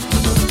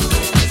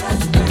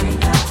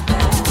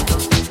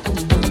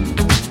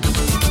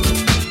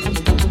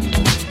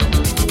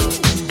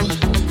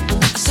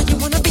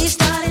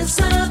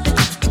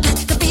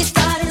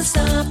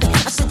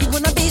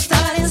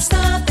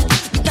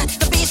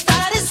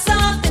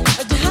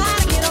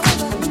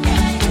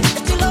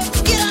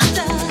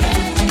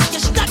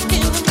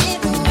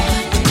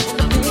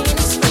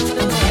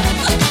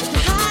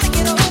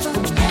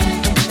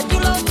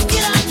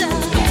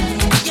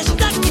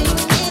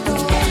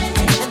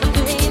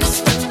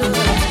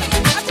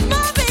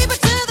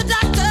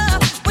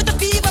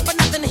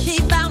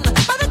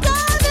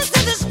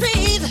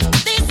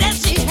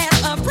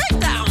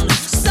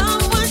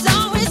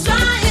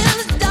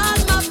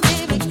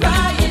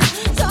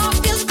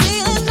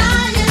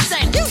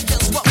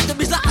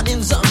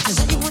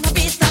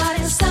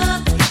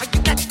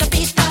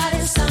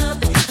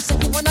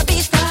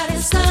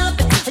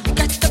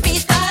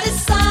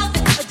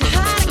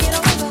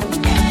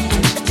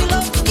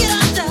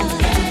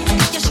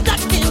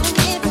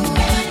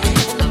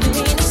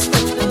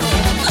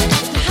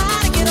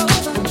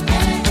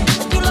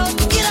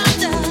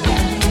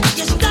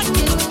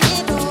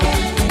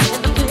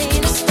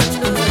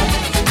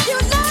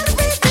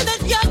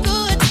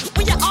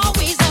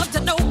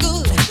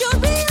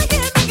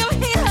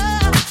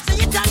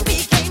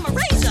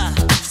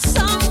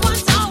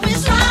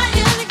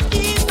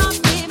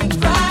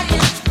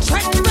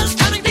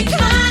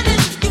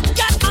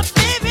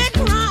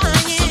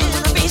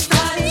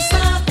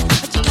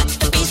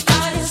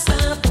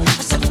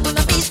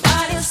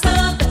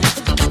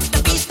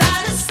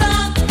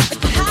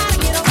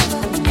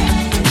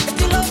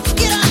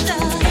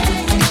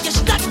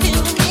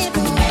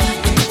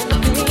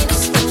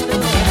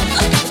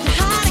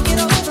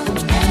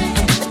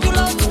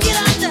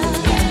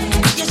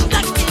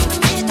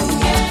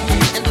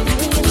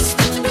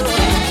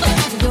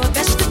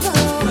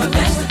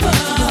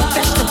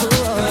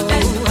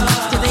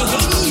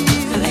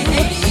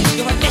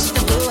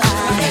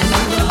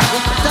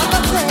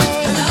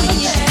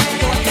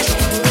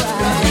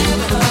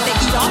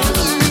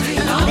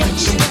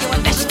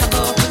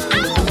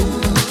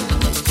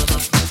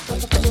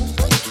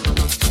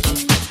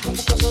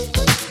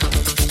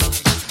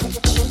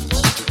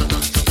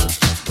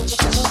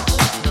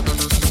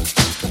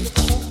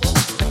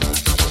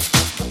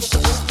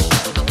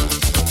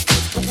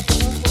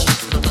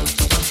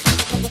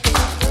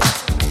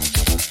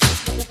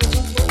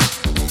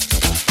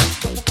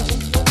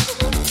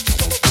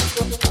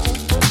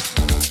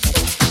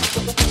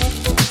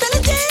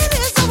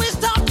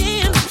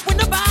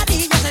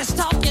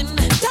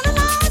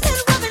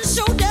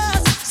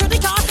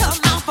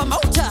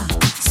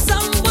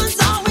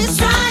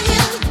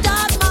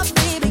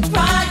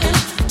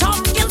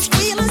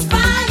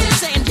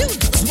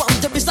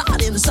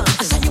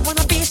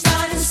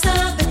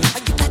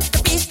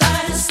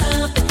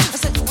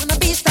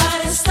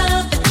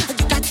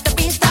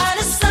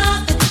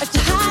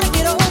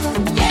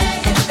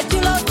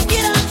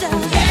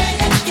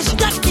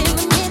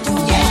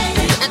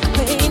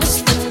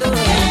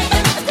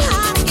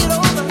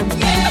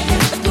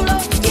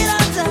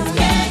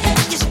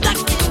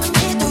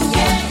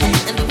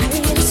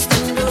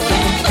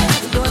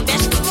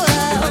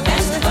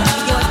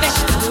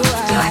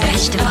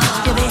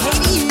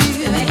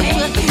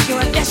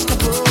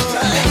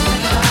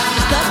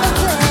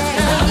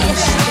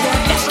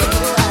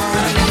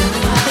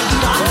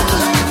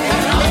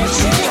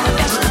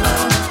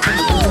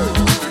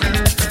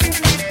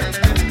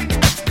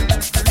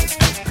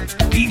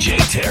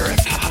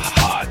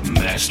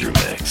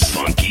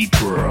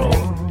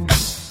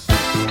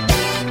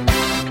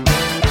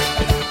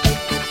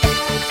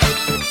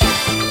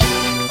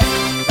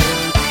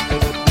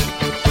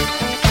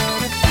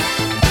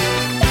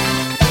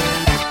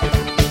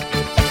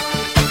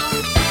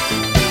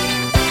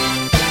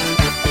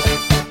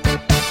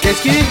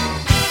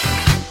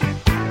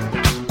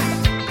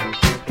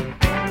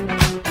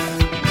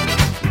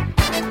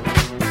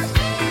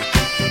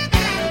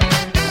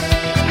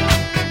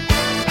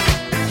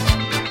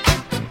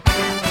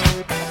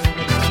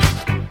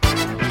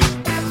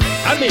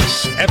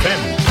 Amis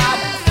FM.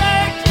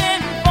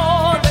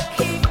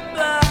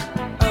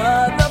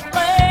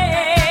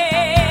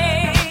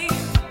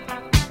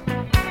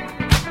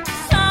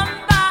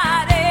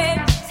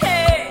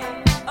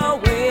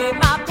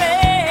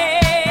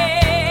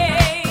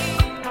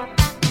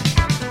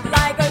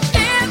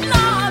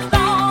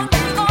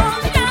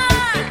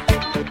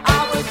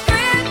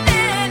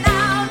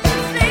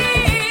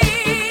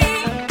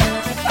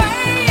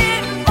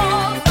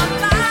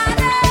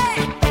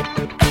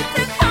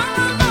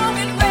 Come along.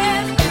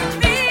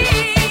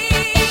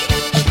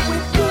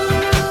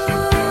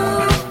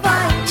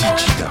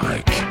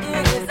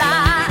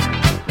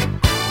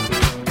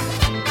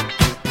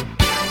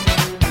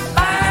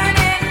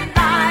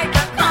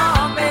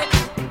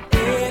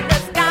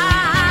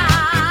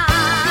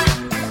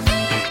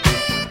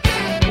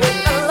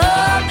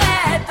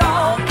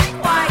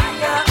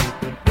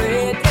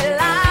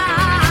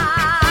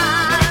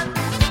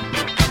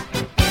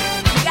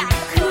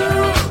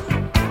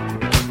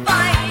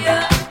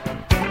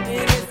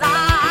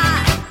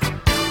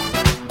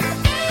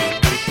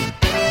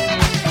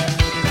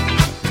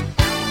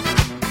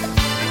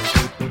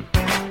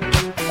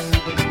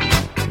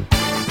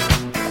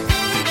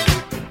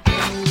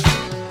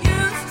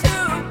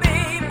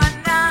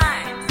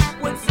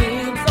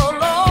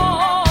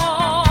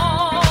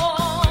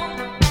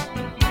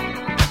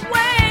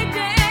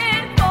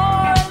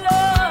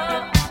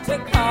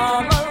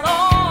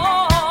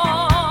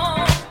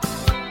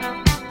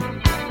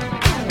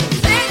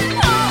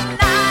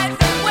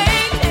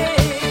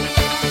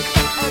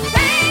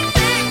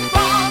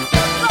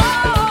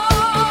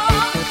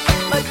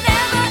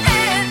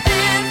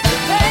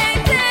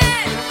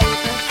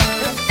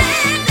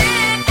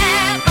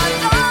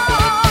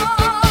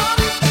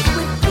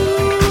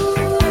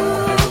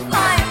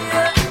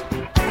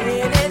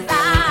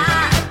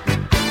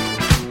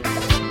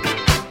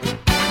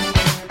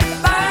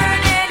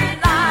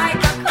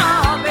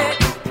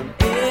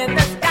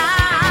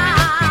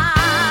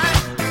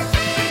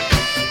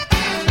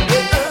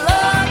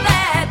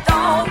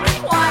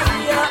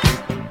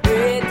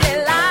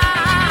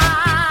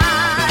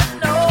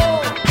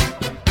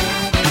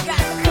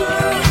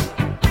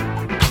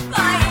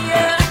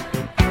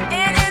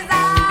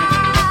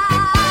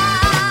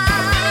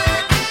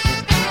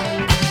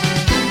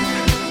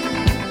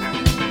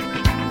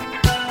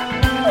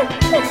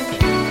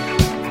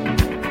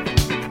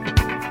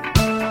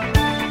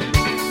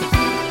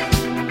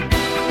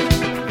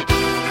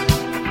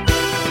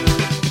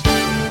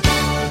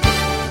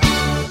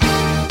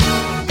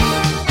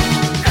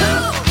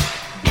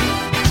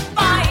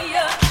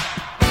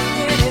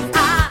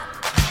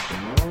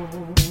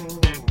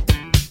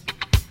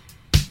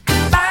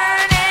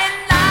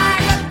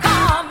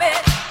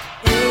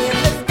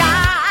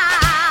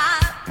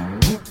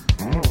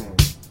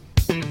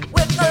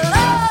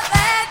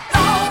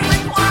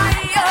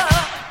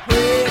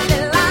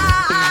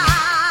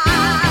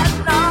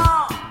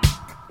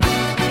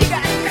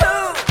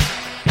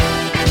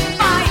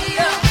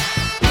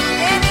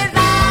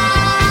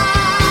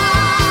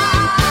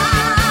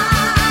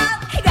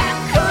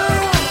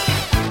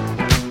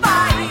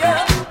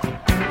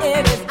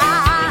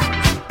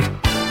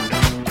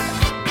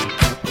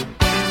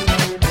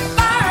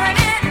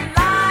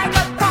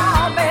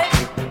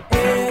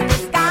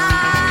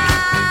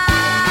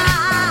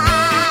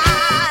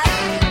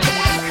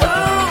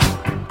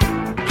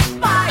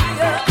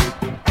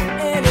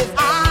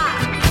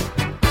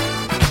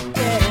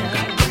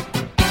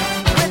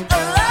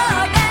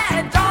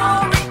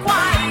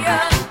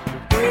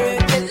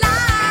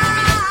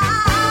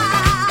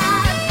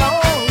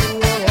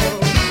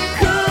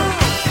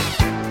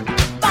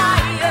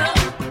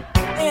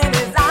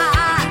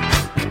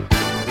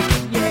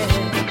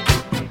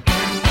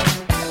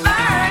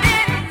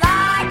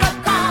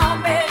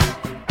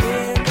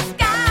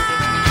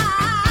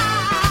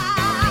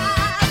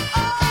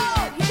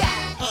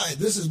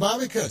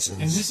 Bobby Cutchins.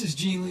 And this is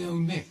Gene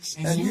Leone Mix.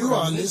 And you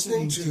are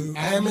listening to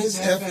Amis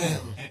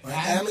FM at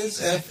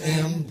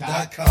amisfm.com.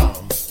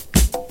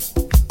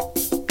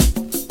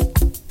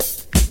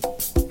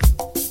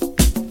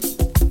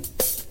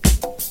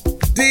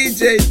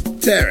 DJ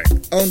Tarek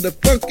on the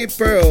Funky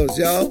Pearls,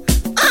 y'all.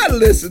 I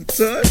listen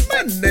to it.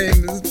 My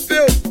name is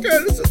Bill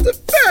Curtis of the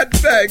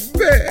Fatback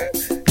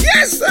Band.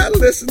 Yes, I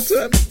listen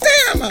to him.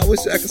 Damn, I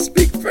wish I could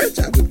speak French.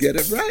 I would get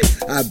it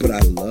right. But I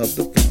love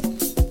the funk.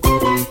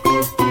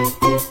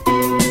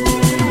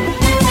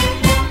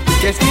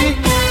 Qu'est-ce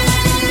qui?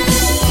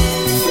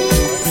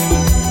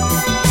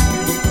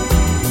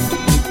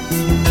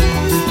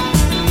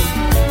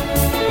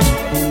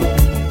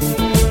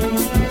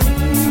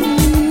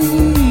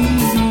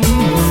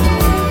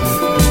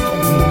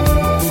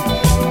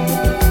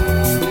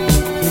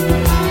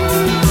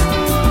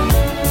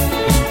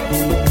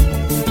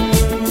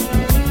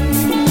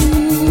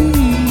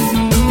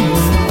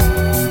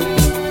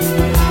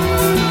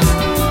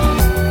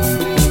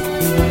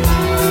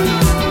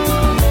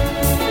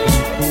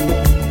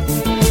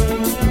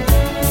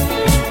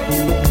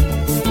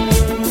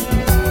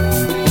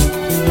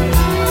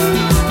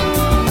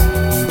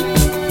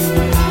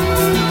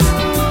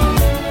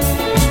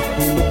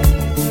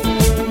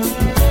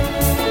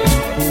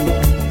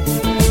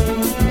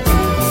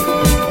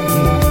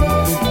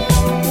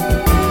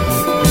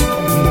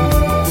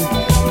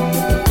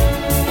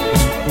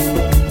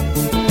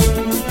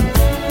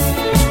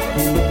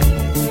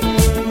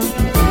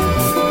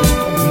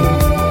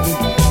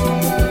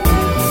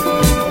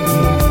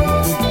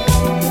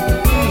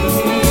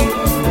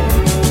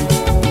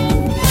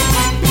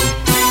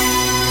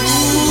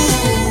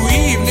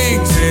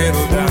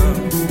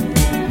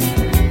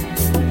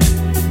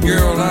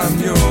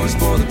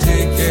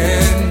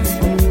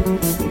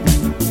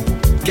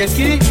 Qu'est-ce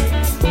qu'il est?